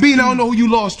know who you beat. I don't know who you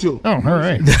lost to. Oh, all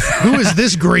right. Who is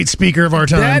this great speaker of our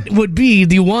time? That would be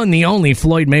the one, the only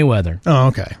Floyd Mayweather. Oh,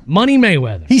 okay. Money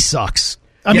Mayweather. He sucks.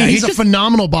 I mean, he's a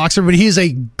phenomenal boxer, but he is a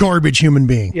garbage human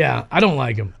being. Yeah, I don't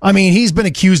like him. I mean, he's been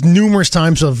accused numerous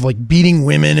times of like beating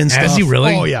women and stuff. Has he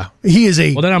really? Oh yeah, he is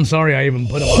a Well, then I'm sorry I even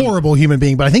put him on. horrible human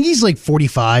being. But I think he's like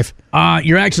 45.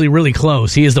 You're actually really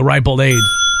close. He is the ripe old age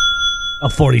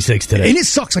of 46 today. And it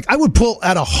sucks. Like I would pull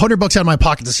out $100 out of my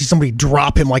pocket to see somebody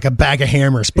drop him like a bag of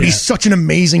hammers. But he's such an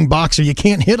amazing boxer, you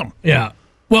can't hit him. Yeah.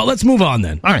 Well, let's move on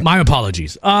then. All right. My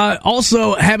apologies.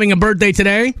 Also having a birthday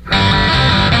today.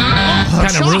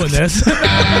 Kind of ruined this.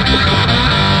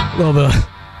 Little bit.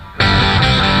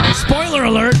 Spoiler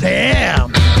alert.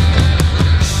 Damn.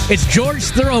 It's George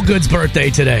Thorogood's birthday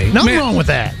today. Nothing wrong with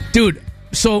that. Dude,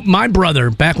 so my brother,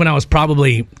 back when I was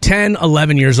probably 10,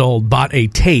 11 years old, bought a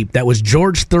tape that was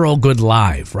George Thorogood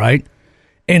live, right?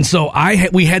 And so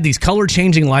we had these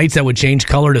color-changing lights that would change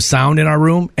color to sound in our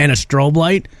room and a strobe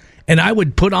light. And I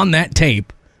would put on that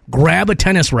tape, grab a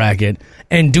tennis racket,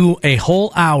 and do a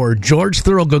whole hour George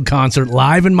Thorogood concert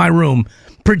live in my room,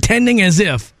 pretending as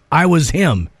if I was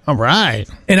him. All right.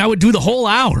 And I would do the whole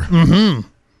hour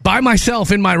by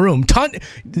myself in my room.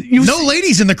 No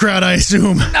ladies in the crowd, I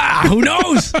assume. Who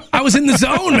knows? I was in the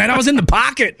zone, man. I was in the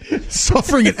pocket.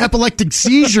 Suffering an epileptic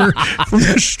seizure from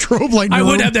the strobe light in I your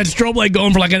would room. have that strobe light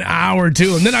going for like an hour or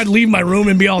two, and then I'd leave my room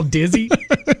and be all dizzy.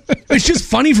 It's just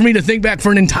funny for me to think back.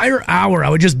 For an entire hour, I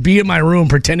would just be in my room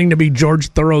pretending to be George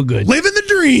Thorogood. Living the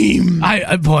dream.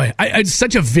 It's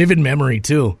such a vivid memory,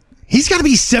 too. He's got to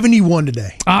be 71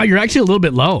 today. You're actually a little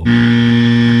bit low.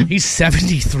 He's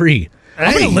 73.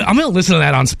 Hey. I'm gonna listen to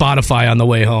that on Spotify on the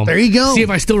way home. There you go. See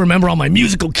if I still remember all my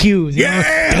musical cues.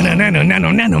 Yeah.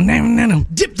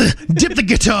 Dip the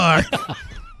guitar.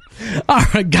 All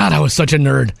right, God, I was such a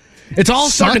nerd. It's all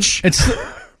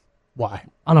Why?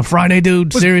 On a Friday,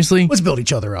 dude. Seriously, let's build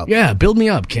each other up. Yeah, build me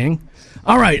up, King.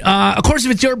 All right. Of course,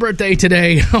 if it's your birthday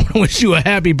today, I want to wish you a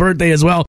happy birthday as well.